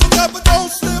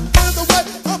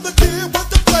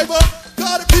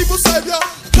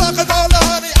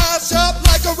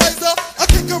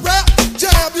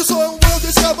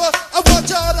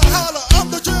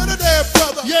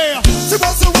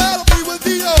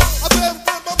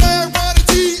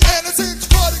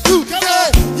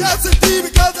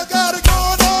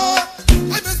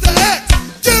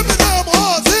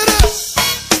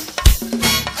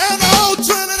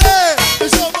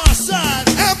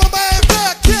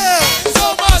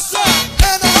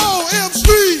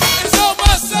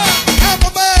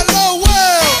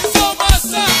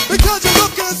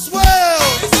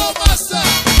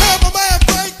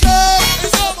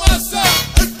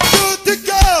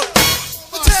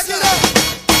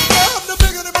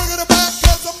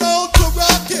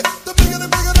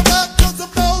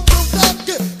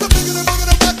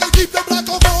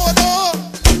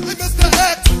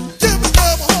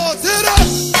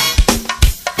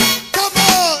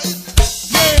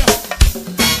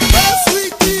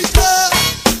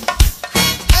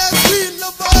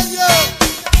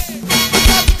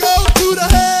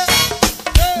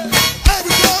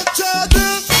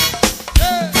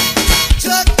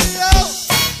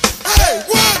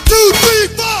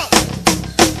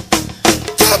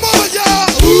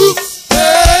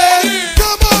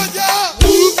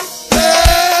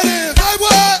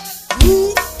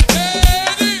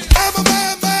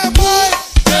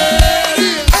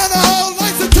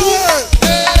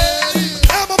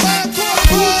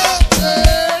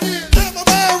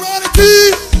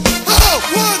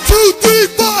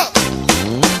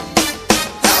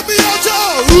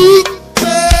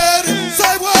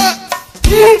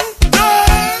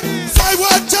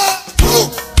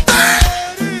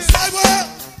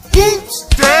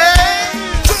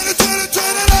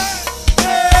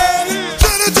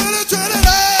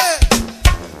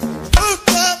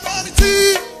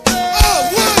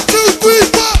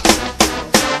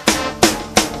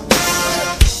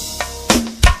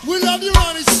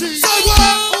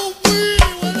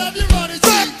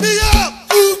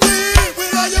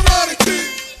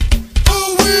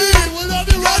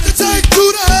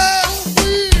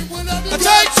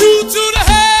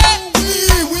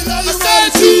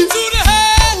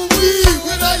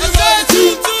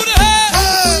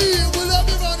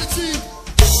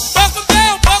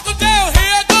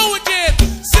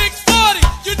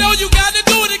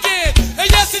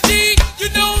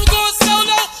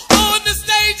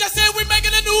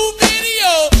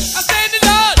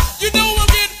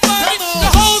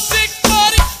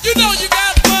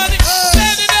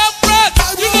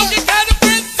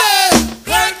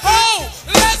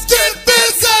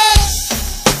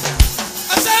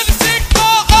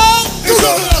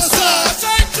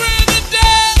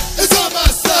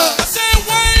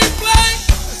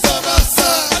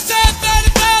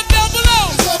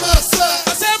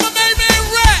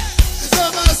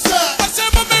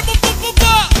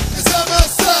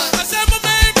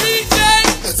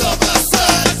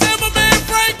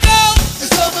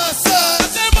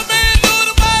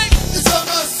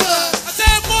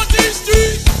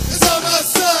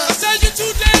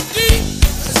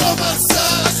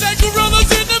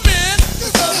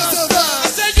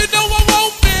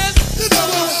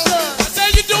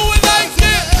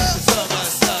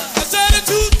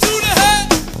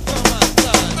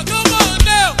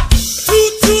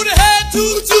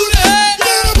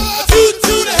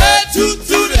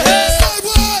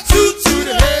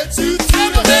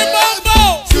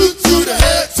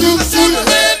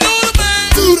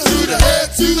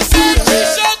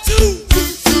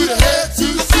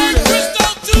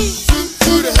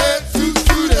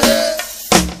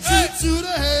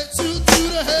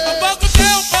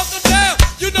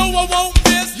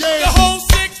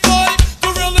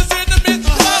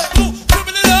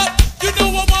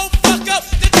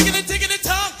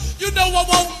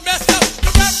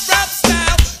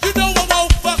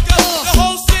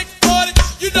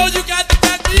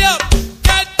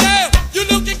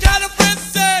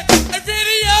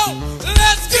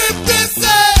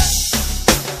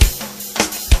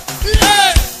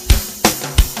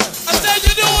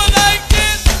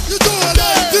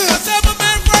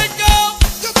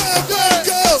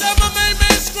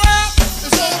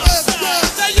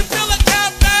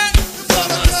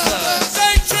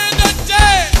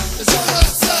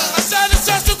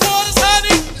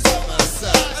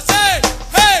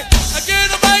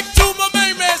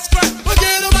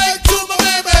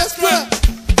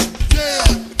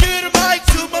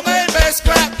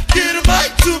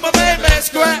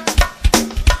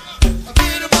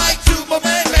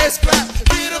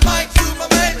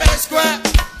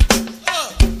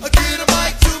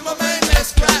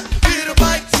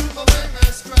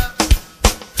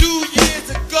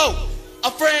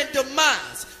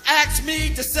asked me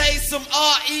to say some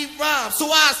R.E. rhymes. So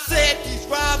I said these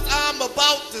rhymes I'm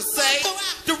about to say.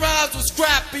 The rhymes were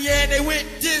scrappy and they went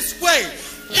this way.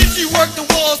 If you work the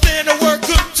walls, then the work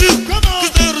good too. Come on.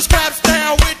 Cause little scraps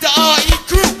down with the R.E.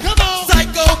 crew. Come on.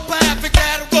 Psychopathic,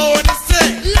 got 'em going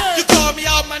insane. Yeah. You call me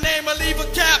out my name, I leave a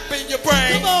cap in your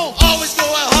brain. Come on. Always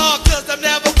going hard cause I'm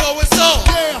never going soft.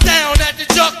 Yeah. Down at the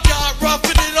junkyard,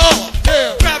 roughing it off.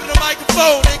 Yeah. Grabbing the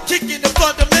microphone and kicking the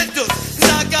fundamentals. Cause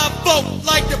I got folk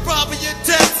like the proper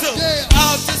utensil. Yeah.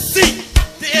 Out to see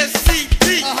the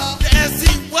SCP, the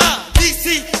SCY,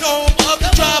 DC, the home of the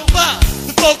drive-by.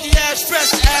 The funky ass,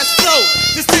 stretch ass flow.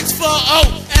 The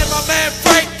 640 and my man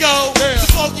Franco. Yeah. The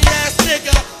funky ass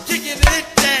nigga, kicking it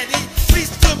daddy.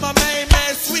 Peace to my main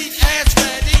man, sweet ass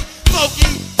ready.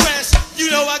 Funky, fresh, you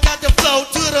know I got the flow.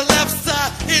 To the left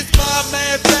side is my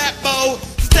man Fat Bo.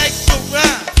 So take the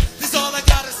rhyme, this all I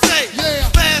gotta say. Yeah.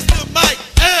 Pass the mic,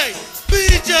 hey,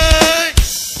 BJ.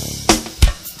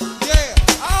 Yeah,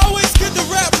 I always get the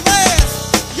rap last.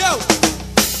 Yo,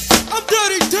 I'm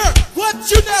Dirty Dirt. What,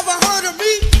 you never heard of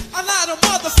me? A lot of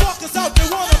motherfuckers out there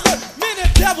wanna live. Men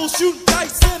and devils shooting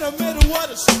dice in the middle of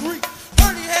the street.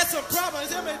 Heard he had some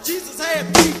problems, him and Jesus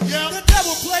had beef. Yeah. The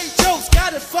devil played jokes,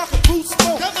 got his fucking boots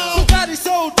smoked. Come on. Somebody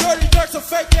sold Dirty Dirt some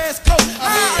fake ass coat.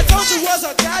 I told you was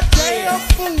a goddamn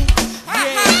fool.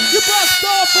 You bust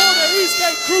off on the East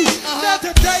Gate crew. Now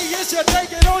today is your day,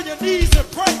 get on your knees and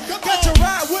pray. Got your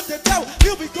ride with the devil,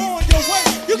 he'll be going your way.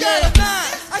 You got a 9,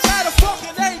 I got a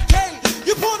fucking AK.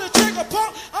 You pull the trigger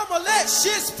pump, I'ma let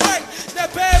shit spray. Now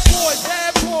bad boys,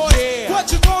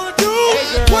 what you gonna do?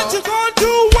 What you gonna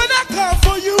do when I come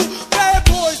for you? Bad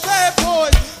boys,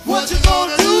 what you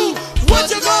gonna do? What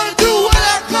you gonna do when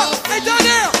I come? Hey,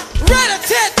 Donnell,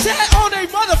 rat-a-tat-tat on they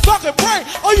motherfucking brain.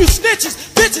 Oh, you snitches,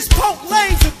 bitches, punk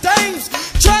lames and dames.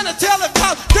 Trying to tell a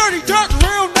cop Dirty Dirt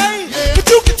real name. But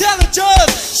you can tell a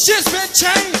judge, shit's been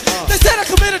changed. They said I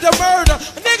committed a murder,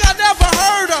 a nigga I never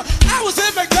heard of. I was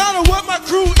in McDonald's with my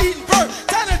crew eating bird.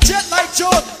 Down a jet like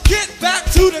George, get back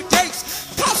to the gates.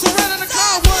 Cops are running the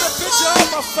car with a picture of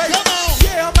my face. Come on.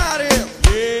 Yeah, I'm out of here.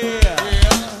 Yeah.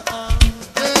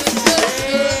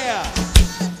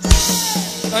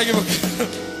 Thank you.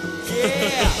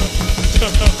 Yeah.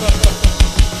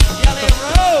 Yellow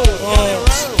Road. Yellow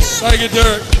Road. Thank you,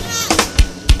 Dirk.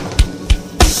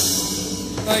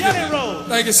 Thank Yellow you. Road.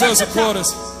 Thank you, Social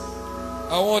Quarters.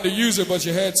 I wanted to use it, but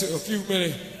you had to, a few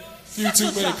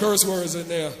too many curse words in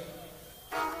there.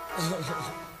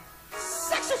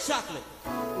 Sex or chocolate?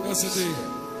 Yes, indeed.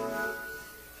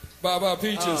 Bye-bye,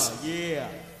 Peaches. Yeah.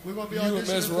 We're gonna be You and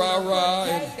auditioning Miss for- Ra Ra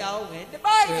Tango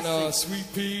in the and Sweet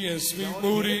Pea and Sweet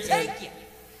Moody. And Take it.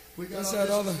 We got what's that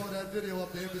other? for that video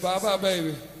up there. Bye-bye,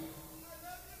 baby.